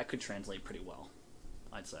 that could translate pretty well,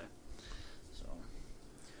 I'd say. So,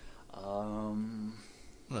 I'm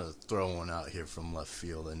gonna throw one out here from left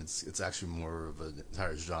field, and it's actually more of an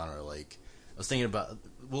entire genre. Like, I was thinking about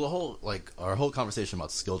our whole conversation about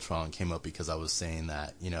Skiltron came up because I was saying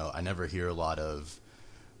that I never hear a lot of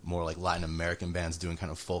more like Latin American bands doing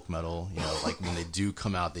kind of folk metal. Like when they do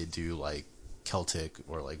come out, they do like Celtic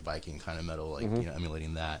or like Viking kind of metal, like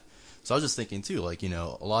emulating that. So I was just thinking too, like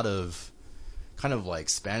a lot of kind of like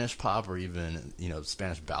Spanish pop or even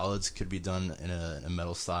Spanish ballads could be done in a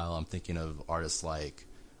metal style. I'm thinking of artists like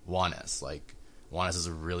Juanes. Like Juanes is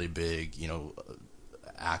a really big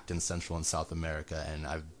act in Central and South America, and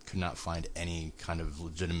I could not find any kind of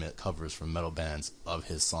legitimate covers from metal bands of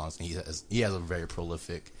his songs. And he has a very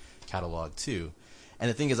prolific catalog too. And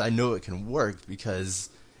the thing is, I know it can work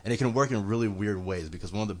and it can work in really weird ways,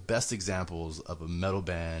 because one of the best examples of a metal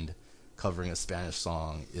band covering a Spanish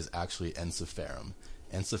song is actually Ensiferum.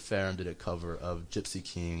 Ensiferum did a cover of Gypsy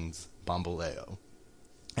King's Bamboleo.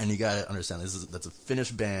 And you gotta understand, that's a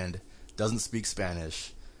Finnish band, doesn't speak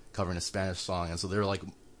Spanish, covering a Spanish song, and so they're like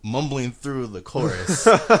mumbling through the chorus,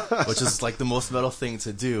 which is like the most metal thing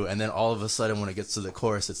to do, and then all of a sudden when it gets to the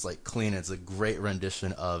chorus, it's like clean. It's a great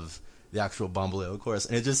rendition of the actual Bamboleo chorus,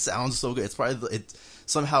 and it just sounds so good. It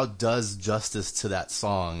somehow does justice to that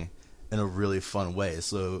song in a really fun way.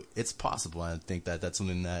 So it's possible, and I think that that's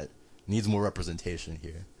something that needs more representation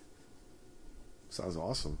here. Sounds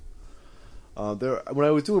awesome. When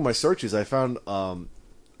I was doing my searches, I found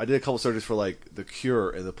I did a couple searches for like The Cure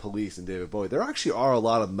and The Police and David Bowie. There actually are a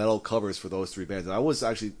lot of metal covers for those three bands, and I was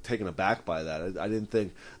actually taken aback by that. I didn't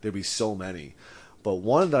think there'd be so many. But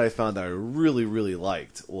one that I found that I really, really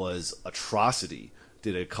liked was Atrocity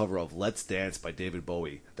did a cover of Let's Dance by David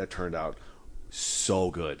Bowie that turned out so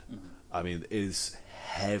good. Mm-hmm. I mean, it is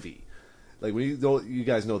heavy. Like, when you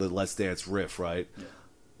guys know the Let's Dance riff, right? Yeah.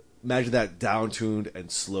 Imagine that down-tuned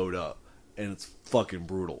and slowed up, and it's fucking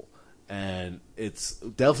brutal. and it's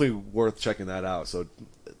definitely worth checking that out. So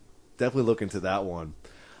definitely look into that one.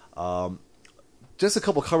 Just a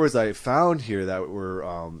couple covers I found here that were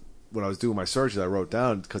when I was doing my search that I wrote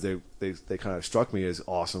down because they kind of struck me as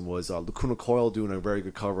awesome was Lacuna Coil doing a very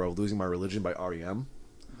good cover of "Losing My Religion" by REM.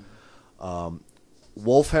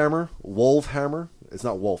 Wolfhammer. It's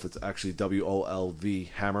not Wolf. It's actually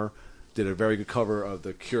WOLV Hammer. Did a very good cover of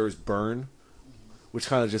The Cure's "Burn," which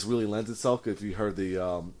kind of just really lends itself. If you heard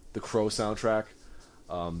the Crow soundtrack,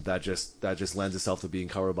 that just lends itself to being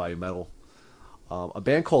covered by metal. A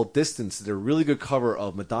band called Distance did a really good cover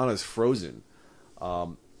of Madonna's "Frozen."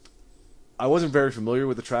 I wasn't very familiar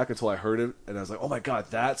with the track until I heard it, and I was like, "Oh my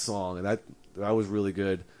god, that song!" And that was really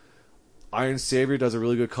good. Iron Savior does a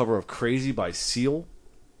really good cover of "Crazy" by Seal.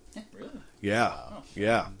 Really? Yeah, Oh,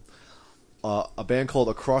 yeah. A band called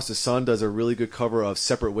Across the Sun does a really good cover of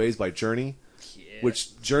 "Separate Ways" by Journey,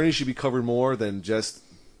 which Journey should be covered more than just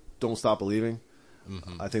 "Don't Stop Believing."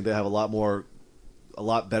 Mm-hmm. I think they have a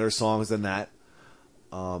lot better songs than that.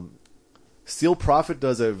 Steel Prophet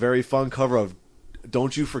does a very fun cover of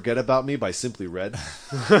 "Don't You Forget About Me" by Simply Red.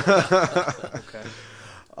 Okay.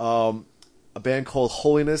 A band called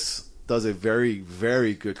Holiness does a very,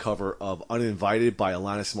 very good cover of "Uninvited" by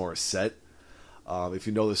Alanis Morissette. If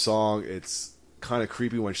you know the song, it's kind of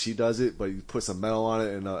creepy when she does it, but you put some metal on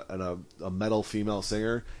it and a metal female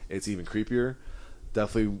singer, it's even creepier.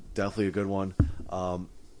 Definitely a good one.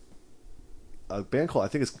 A band called, I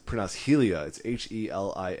think it's pronounced Helia, it's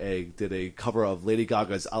Helia, did a cover of Lady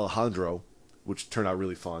Gaga's "Alejandro," which turned out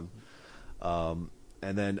really fun. And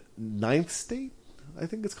then Ninth State, I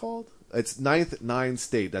think it's called. It's Nine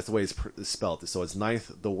State. That's the way it's spelled. So it's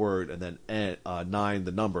ninth, the word, and then 9,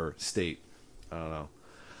 the number, state. I don't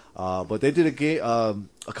know. But they did a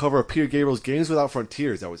cover of Peter Gabriel's "Games Without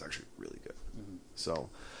Frontiers." That was actually really good. Mm-hmm. So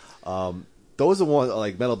those are one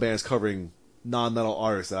like metal bands covering non-metal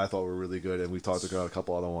artists that I thought were really good, and we talked about a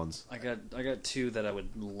couple other ones. I got two that I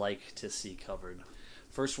would like to see covered.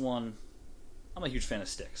 First one, I'm a huge fan of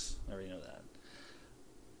Styx. I already know that.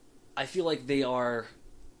 I feel like they are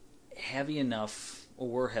heavy enough, or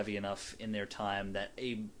were heavy enough in their time, that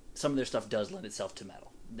some of their stuff does lend itself to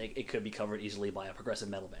metal. It could be covered easily by a progressive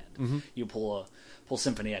metal band. Mm-hmm. You pull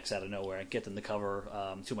Symphony X out of nowhere and get them to cover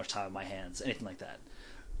 "Too Much Time on My Hands," anything like that.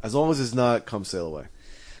 As long as it's not "Come Sail Away."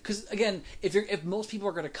 Because again, if most people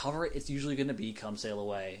are going to cover it, it's usually going to be "Come Sail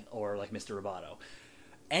Away" or like Mr. Roboto.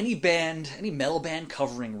 Any metal band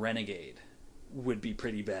covering Renegade would be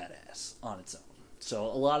pretty badass on its own. So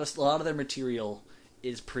a lot of their material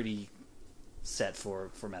is pretty set for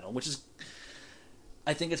metal, which is,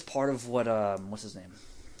 I think it's part of what what's his name?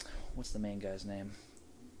 What's the main guy's name?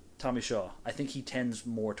 Tommy Shaw. I think he tends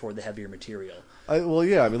more toward the heavier material. Well,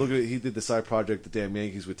 yeah. I mean, look at it. He did the side project, "The Damn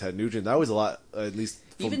Yankees" with Ted Nugent. That was a lot, at least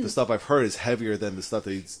from the stuff I've heard, is heavier than the stuff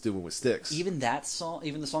that he's doing with Styx. Even that song,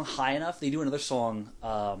 even the song "High Enough," they do another song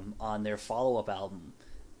on their follow-up album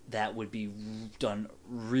that would be done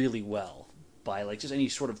really well by like just any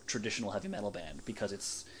sort of traditional heavy metal band, because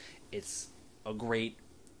it's a great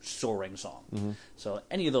soaring song. Mm-hmm. So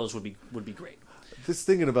any of those would be great. Just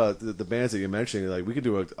thinking about the bands that you're mentioning, like we could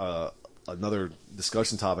do another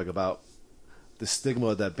discussion topic about the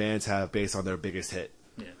stigma that bands have based on their biggest hit.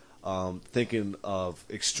 Yeah. Thinking of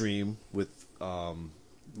Extreme with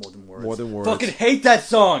More Than Words. Fucking hate that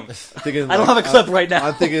song. I don't have a clip right now.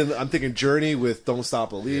 I'm thinking Journey with "Don't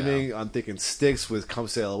Stop Believing." Yeah. I'm thinking Styx with "Come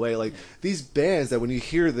Sail Away." Like these bands that when you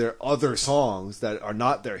hear their other songs that are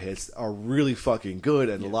not their hits are really fucking good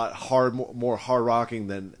and a lot more hard rocking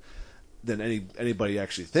than anybody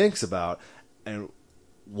actually thinks about. And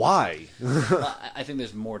why? I think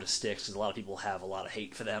there's more to Styx because a lot of people have a lot of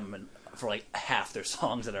hate for them and for like half their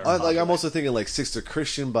songs that are I'm also thinking like "Sister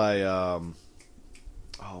Christian" by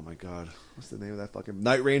oh my god, what's the name of that fucking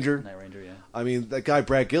Night Ranger? Night Ranger, yeah. I mean, that guy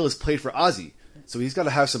Brad Gillis played for Ozzy, so he's got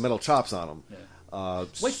to have some metal chops on him. Yeah.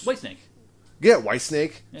 Whitesnake. Yeah,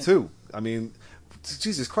 Whitesnake too. I mean,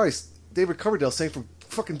 Jesus Christ, David Coverdale sang from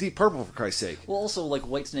fucking Deep Purple, for Christ's sake. Well, also like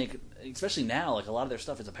Whitesnake, especially now, like a lot of their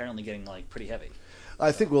stuff is apparently getting like pretty heavy.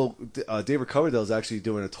 I think David Coverdale is actually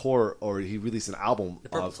doing a tour, or he released an album. The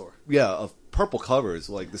Purple tour. Yeah, of Purple covers,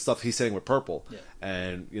 like the stuff he sang with Purple. Yeah.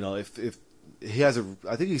 And you know, if he has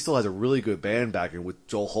I think he still has a really good band backing with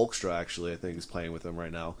Joel Hoekstra. Actually, I think is playing with him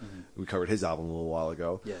right now. Mm-hmm. We covered his album a little while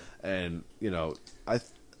ago. Yeah. And you know, I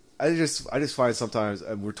just find sometimes,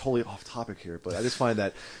 and we're totally off topic here, but I just find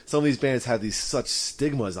that some of these bands have these such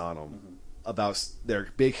stigmas on them about their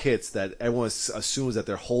big hits that everyone assumes that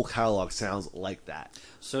their whole catalog sounds like that.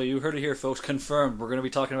 So you heard it here, folks. Confirmed. We're going to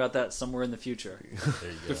be talking about that somewhere in the future.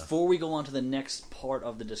 There you go. Before we go on to the next part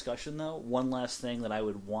of the discussion, though, one last thing that I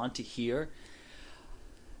would want to hear,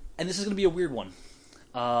 and this is going to be a weird one,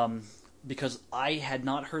 because I had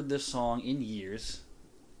not heard this song in years.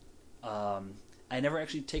 I never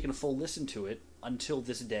actually taken a full listen to it until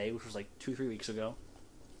this day, which was like 2-3 weeks ago.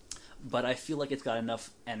 But I feel like it's got enough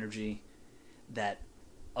energy that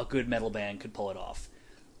a good metal band could pull it off.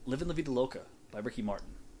 Livin' La Vida Loca by Ricky Martin.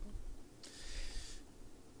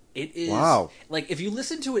 It is... Wow. Like, if you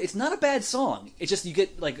listen to it, it's not a bad song. It's just, you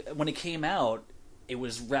get, like, when it came out, it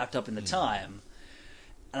was wrapped up in the time.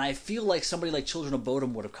 And I feel like somebody like Children of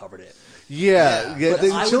Bodom would have covered it. Yeah. But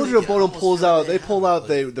The I Children would- of Bodom pulls feel out. they They pull out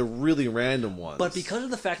the really random ones. But because of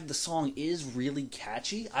the fact that the song is really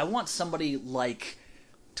catchy, I want somebody like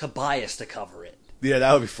Tobias to cover it. yeah,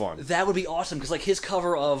 that would be fun. That would be awesome, because like his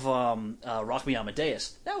cover of Rock Me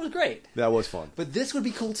Amadeus, that was great. That was fun. But this would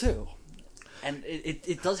be cool too. And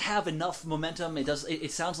it does have enough momentum.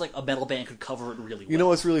 It sounds like a metal band could cover it really well. You know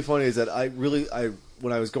what's really funny is that I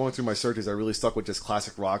when I was going through my searches, I really stuck with just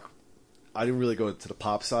classic rock. I didn't really go to the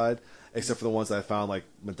pop side, except for the ones that I found like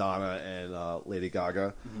Madonna and Lady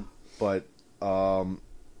Gaga. Mm-hmm. But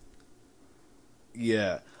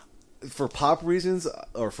yeah, for pop reasons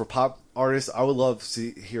or for pop artists, I would love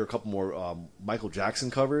to hear a couple more Michael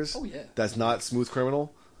Jackson covers. Oh, yeah. That's not Smooth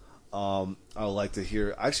Criminal. I would like to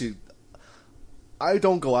hear. Actually, I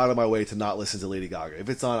don't go out of my way to not listen to Lady Gaga. If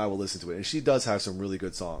it's on, I will listen to it. And she does have some really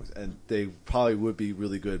good songs, and they probably would be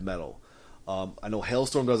really good metal. I know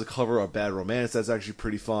Hailstorm does a cover of Bad Romance that's actually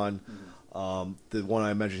pretty fun. The one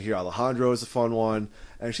I mentioned here, Alejandro, is a fun one.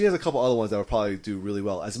 And she has a couple other ones that would probably do really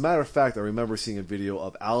well. As a matter of fact, I remember seeing a video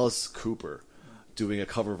of Alice Cooper doing a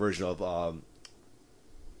cover version of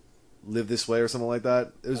Live This Way or something like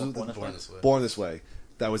that. It was Born This Way. Born This Way.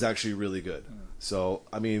 That was actually really good. So,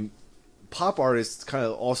 I mean, pop artists kind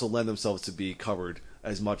of also lend themselves to be covered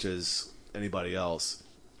as much as anybody else.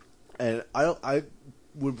 And I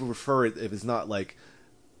would prefer it if it's not like,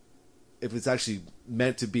 if it's actually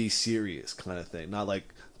meant to be serious kind of thing, not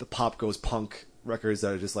like the pop goes punk records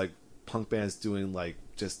that are just like punk bands doing like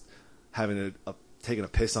just having taking a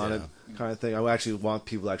piss on it kind of thing. I actually want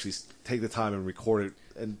people to actually take the time and record it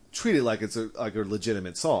and treat it like it's a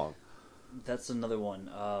legitimate song. That's another one.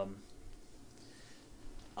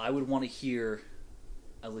 I would want to hear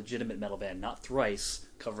a legitimate metal band, not Thrice,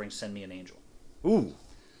 covering "Send Me an Angel." Ooh,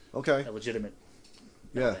 okay, A legitimate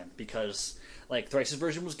metal yeah. band, because like Thrice's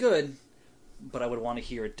version was good, but I would want to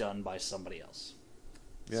hear it done by somebody else.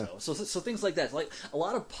 Yeah. So things like that. Like a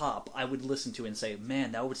lot of pop, I would listen to and say,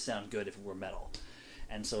 "Man, that would sound good if it were metal."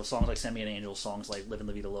 And so songs like "Send Me an Angel," songs like "Livin'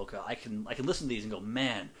 La Vida Loca," I can listen to these and go,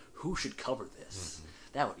 "Man, who should cover this? Mm-hmm.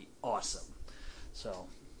 That would be awesome." So.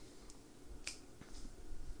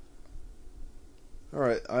 All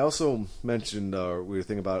right. I also mentioned we were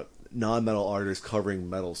thinking about non-metal artists covering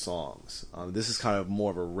metal songs. This is kind of more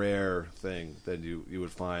of a rare thing than you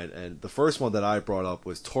would find. And the first one that I brought up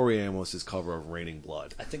was Tori Amos' cover of "Raining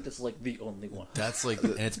Blood." I think that's like the only one. That's like,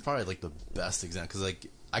 and it's probably like the best example, because like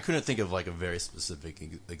I couldn't think of like a very specific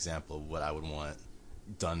example of what I would want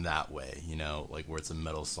done that way. You know, like where it's a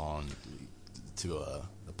metal song to a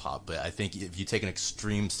pop. But I think if you take an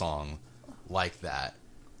extreme song like that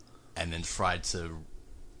and then tried to,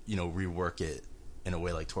 you know, rework it in a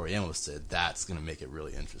way like Tori Amos did, that's going to make it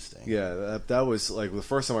really interesting. Yeah, that was like the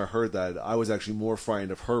first time I heard that. I was actually more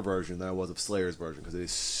frightened of her version than I was of Slayer's version, because it is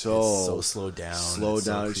It's so so slowed down. slowed It's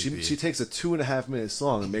so down. creepy. She takes a 2.5 minute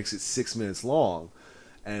song and makes it 6 minutes long,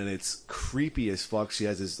 and it's creepy as fuck. She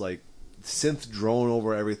has this like synth drone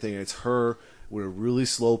over everything. It's her with a really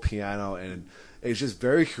slow piano, and it's just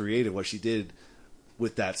very creative what she did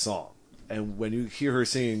with that song. And when you hear her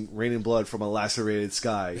singing "Raining Blood from a Lacerated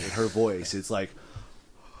Sky" in her voice, it's like,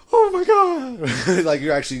 oh my god! Like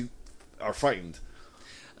you actually are frightened.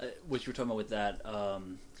 What you were talking about with that,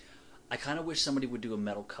 I kind of wish somebody would do a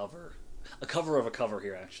metal cover. A cover of a cover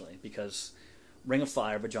here, actually, because "Ring of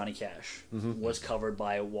Fire" by Johnny Cash was covered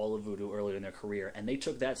by Wall of Voodoo earlier in their career, and they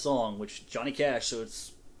took that song, which Johnny Cash, so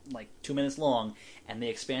it's like 2 minutes long, and they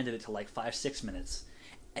expanded it to like 5-6 minutes,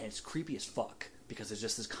 and it's creepy as fuck, because there's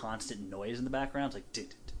just this constant noise in the background. It's like, din,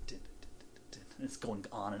 din, din, din, din, and it's going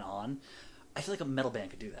on and on. I feel like a metal band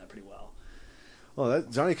could do that pretty well. Well,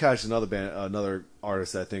 Johnny Cash is another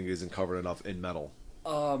artist that I think isn't covered enough in metal.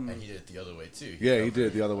 And he did it the other way too. Yeah, he did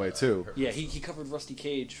it the other way too. Yeah, he covered Rusty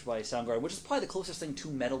Cage by Soundgarden, which is probably the closest thing to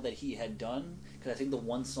metal that he had done, because I think the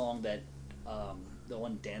one song that, the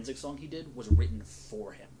one Danzig song he did was written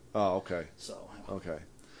for him. Oh, okay. So, Okay.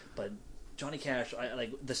 but Johnny Cash, I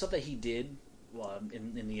like the stuff that he did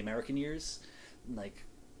in the American years. Like,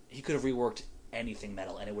 he could have reworked anything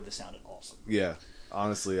metal, and it would have sounded awesome. Yeah,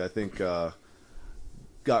 honestly, I think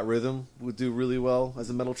Got Rhythm would do really well as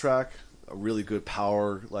a metal track. A really good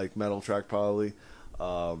power like metal track, probably.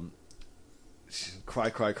 Cry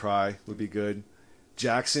Cry Cry would be good.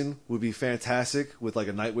 Jackson would be fantastic with like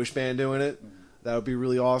a Nightwish band doing it. That would be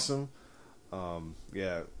really awesome.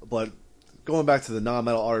 Yeah, but going back to the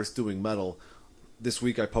non-metal artists doing metal, this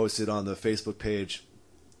week I posted on the Facebook page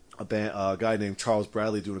a guy named Charles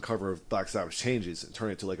Bradley doing a cover of Black Sabbath's Changes and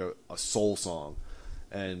turning it to like a soul song,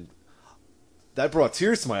 and that brought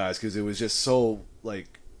tears to my eyes because it was just so like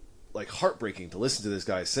heartbreaking to listen to this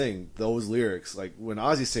guy sing those lyrics. Like when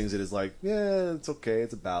Ozzy sings it, it's like, yeah, it's okay,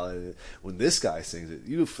 it's a ballad. When this guy sings it,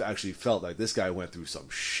 you actually felt like this guy went through some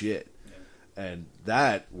shit, and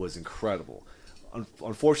that was incredible.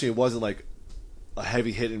 Unfortunately, it wasn't like a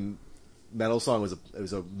heavy hitting metal song. It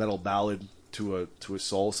was a metal ballad to a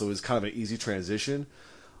soul, so it was kind of an easy transition.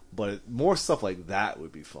 But more stuff like that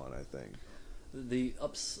would be fun, I think. The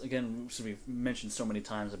ups again, we've mentioned so many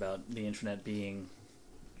times about the internet being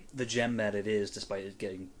the gem that it is, despite it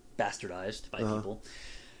getting bastardized by people.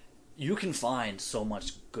 You can find so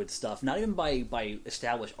much good stuff, not even by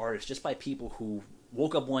established artists, just by people who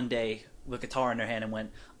woke up one day with a guitar in their hand and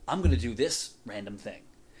went, I'm going to do this random thing.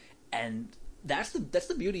 And that's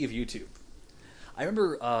the beauty of YouTube. I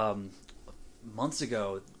remember months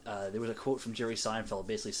ago, there was a quote from Jerry Seinfeld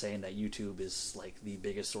basically saying that YouTube is like the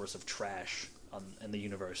biggest source of trash in the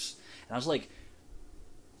universe. And I was like,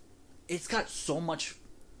 it's got so much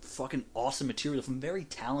fucking awesome material from very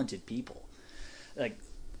talented people. Like,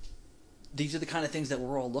 these are the kind of things that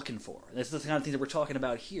we're all looking for. That's the kind of things that we're talking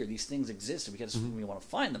about here. These things exist, and we want to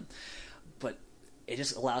find them. But it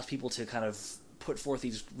just allows people to kind of put forth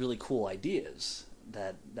these really cool ideas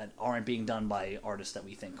that aren't being done by artists that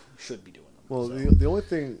we think should be doing them. Well, so. the only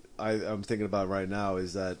thing I'm thinking about right now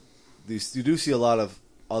is that you do see a lot of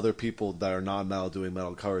other people that are non-metal doing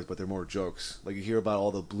metal covers, but they're more jokes. Like you hear about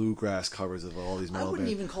all the bluegrass covers of all these metal I wouldn't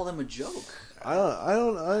bands. even call them a joke. I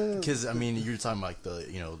don't. Because I mean, you're talking about the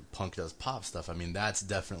punk does pop stuff. I mean, that's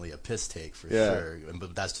definitely a piss take for Yeah. sure.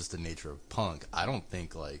 But that's just the nature of punk. I don't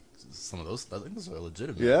think like some of those. I think those are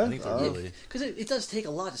legitimate. Yeah? I think they're really. Because it does take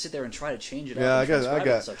a lot to sit there and try to change it Yeah, up. I guess. I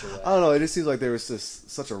guess. Such a way. I don't know. It just seems like there was just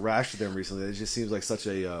such a rash to them recently. It just seems like such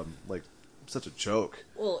a such a joke.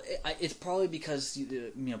 Well, it's probably because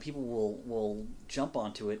people will jump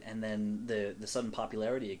onto it, and then the sudden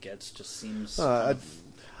popularity it gets just seems.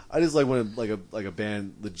 I just like when a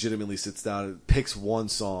band legitimately sits down and picks one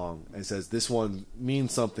song and says this one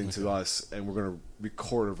means something to us, and we're going to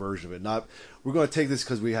record a version of it. Not we're going to take this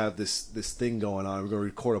because we have this thing going on. We're going to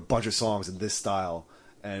record a bunch of songs in this style,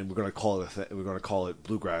 and we're going to call it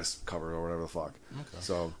bluegrass cover or whatever the fuck. Okay.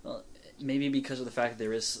 So. Well, maybe because of the fact that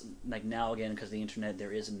there is, like now again, because of the internet,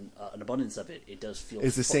 there is an abundance of it. It does feel.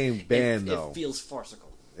 It's the same band, though. It feels farcical.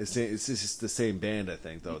 It's just the same band, I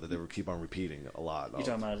think, though, that they would keep on repeating a lot. You're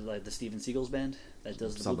talking about like the Steven Seagal's band that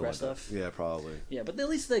does the bluegrass like stuff? Yeah, probably. Yeah, but at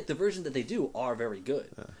least like the versions that they do are very good.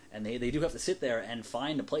 Yeah. And they do have to sit there and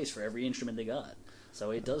find a place for every instrument they got.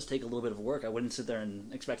 So it does take a little bit of work. I wouldn't sit there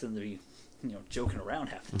and expect them to be, joking around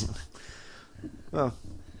half the time. Well,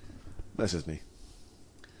 that's just me.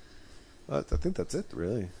 I think that's it,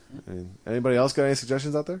 really. I mean, anybody else got any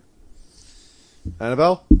suggestions out there?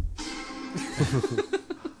 Annabelle?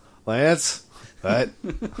 Lance? What?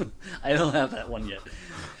 I don't have that one yet.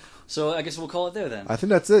 So I guess we'll call it there then. I think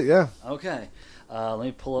that's it, yeah. Okay. Let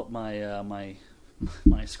me pull up my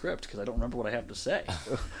my script because I don't remember what I have to say.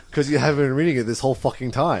 Because you haven't been reading it this whole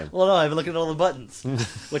fucking time. Well, no, I've been looking at all the buttons,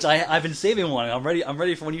 which I've been saving one. I'm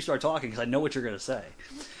ready for when you start talking because I know what you're going to say.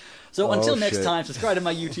 So until next time, subscribe to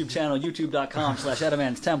my YouTube channel,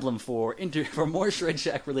 youtube.com/AdamansTemplum for more Shred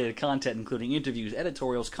Shack related content, including interviews,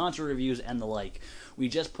 editorials, concert reviews, and the like. We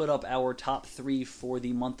just put up our top 3 for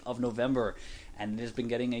the month of November, and it has been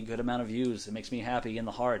getting a good amount of views. It makes me happy in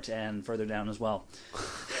the heart and further down as well.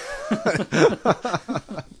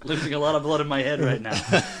 Losing a lot of blood in my head right now.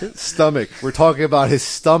 Stomach. We're talking about his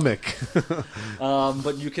stomach.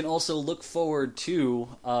 But you can also look forward to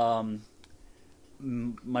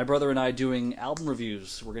my brother and I doing album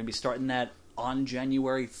reviews. We're going to be starting that on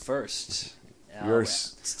January 1st. You're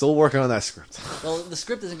still working on that script. Well, the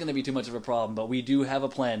script isn't going to be too much of a problem, but we do have a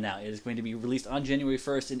plan now. It is going to be released on January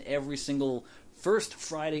 1st, and every single first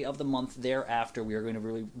Friday of the month thereafter, we are going to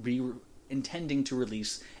really be intending to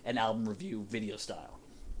release an album review video style.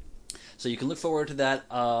 So you can look forward to that.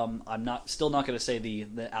 I'm still not going to say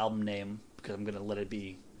the album name because I'm going to let it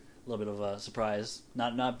be a little bit of a surprise.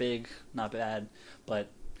 Not big, not bad, but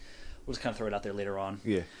We'll just kind of throw it out there later on.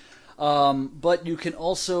 Yeah. But you can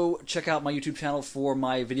also check out my YouTube channel for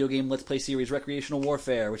my video game Let's Play series, Recreational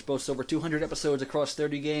Warfare, which boasts over 200 episodes across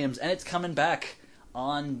 30 games, and it's coming back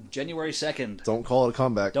on January 2nd. Don't call it a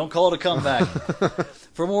comeback. Don't call it a comeback.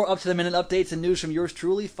 For more up-to-the-minute updates and news from yours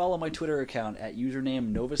truly, follow my Twitter account at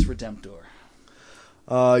username Novus Redemptor.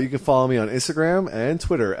 You can follow me on Instagram and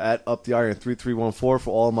Twitter at UpTheIron3314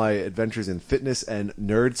 for all my adventures in fitness and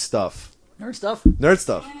nerd stuff. Nerd stuff? Nerd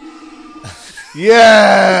stuff.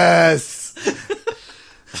 Yes!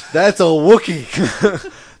 That's a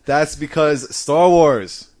Wookiee. That's because Star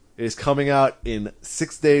Wars is coming out in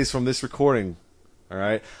 6 days from this recording. All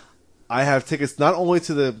right? I have tickets not only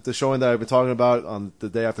to the showing that I've been talking about on the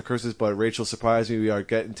day after Curses, but Rachel surprised me. We are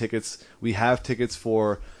getting tickets. We have tickets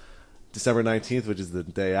for December 19th, which is the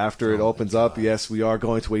day after it opens up. Yes, we are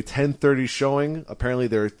going to a 10:30 showing. Apparently,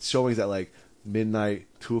 there are showings at like midnight,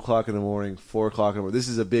 2 o'clock in the morning, 4 o'clock in the morning. This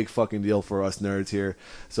is a big fucking deal for us nerds here.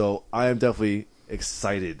 So I am definitely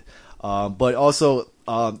excited. But also,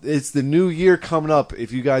 it's the new year coming up.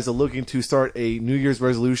 If you guys are looking to start a New Year's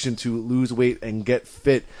resolution to lose weight and get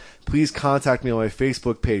fit, please contact me on my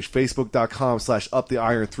Facebook page,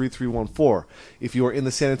 facebook.com/UpTheIron3314. If you are in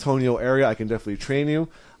the San Antonio area, I can definitely train you.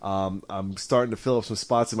 I'm starting to fill up some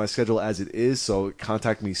spots in my schedule as it is, so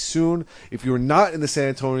contact me soon. If you're not in the San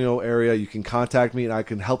Antonio area, you can contact me and I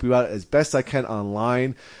can help you out as best I can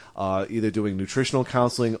online, either doing nutritional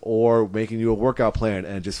counseling or making you a workout plan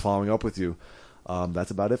and just following up with you. That's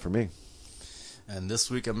about it for me. And this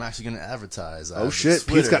week I'm actually going to advertise. Oh shit,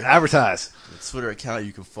 Pete's got advertise. The Twitter account,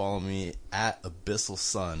 you can follow me at Abyssal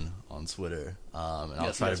Sun on Twitter. And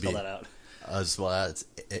I'll try to spell that out. It's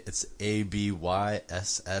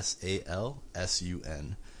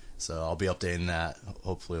ABYSSALSUN. So I'll be updating that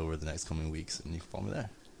hopefully over the next coming weeks, and you can follow me there.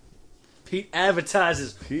 Pete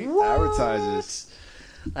advertises. Pete advertises.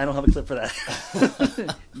 I don't have a clip for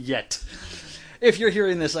that yet. If you're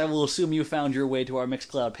hearing this, I will assume you found your way to our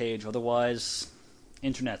Mixcloud page. Otherwise,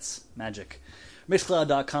 internet's magic.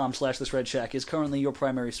 Mixcloud.com/The Shred Shack is currently your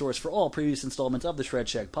primary source for all previous installments of the Shred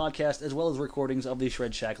Shack podcast, as well as recordings of the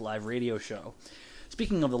Shred Shack live radio show.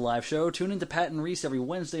 Speaking of the live show, tune in to Pat and Reese every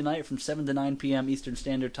Wednesday night from 7 to 9 p.m. Eastern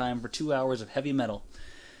Standard Time for 2 hours of heavy metal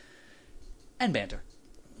and banter.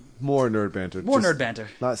 More nerd banter. More nerd banter.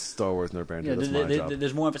 Not Star Wars nerd banter. Yeah, That's my job.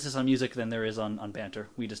 there's more emphasis on music than there is on banter.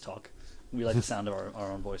 We just talk. We like the sound of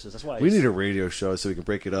our own voices. That's why we need a radio show so we can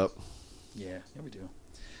break it up. Yeah, we do.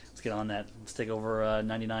 Let's get on that. Let's take over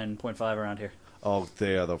 99.5 around here. Oh,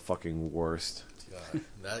 they are the fucking worst. God,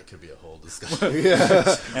 that could be a whole discussion.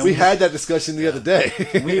 Yeah, we had that discussion the other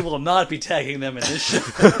day. We will not be tagging them in this show.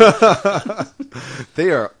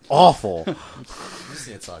 They are awful. We just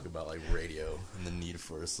need to talk about like radio and the need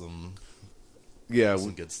for some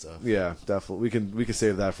good stuff. Yeah, definitely. We can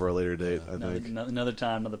save that for a later date. I think Another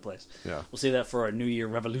time, another place. Yeah, we'll save that for our New Year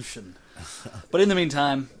revolution. But in the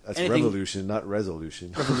meantime, that's revolution, not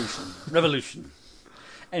resolution. Revolution.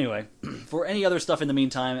 Anyway, for any other stuff in the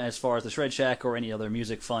meantime, as far as the Shred Shack or any other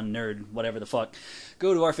music, fun, nerd, whatever the fuck,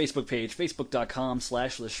 go to our Facebook page,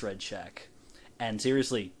 facebook.com/The Shred Shack. And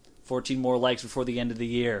seriously, 14 more likes before the end of the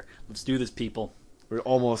year. Let's do this, people. We're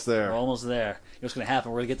almost there. We're almost there. You know what's going to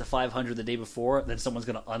happen? We're going to get to 500 the day before, then someone's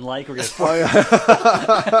going to unlike. We're going to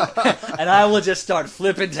and I will just start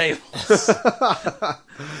flipping tables.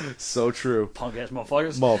 So true. Punk ass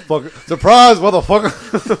motherfuckers. Surprise,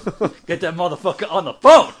 motherfucker. Get that motherfucker on the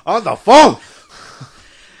phone. On the phone.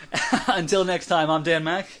 Until next time, I'm Dan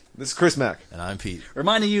Mack. This is Chris Mack. And I'm Pete.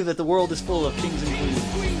 Reminding you that the world is full of kings and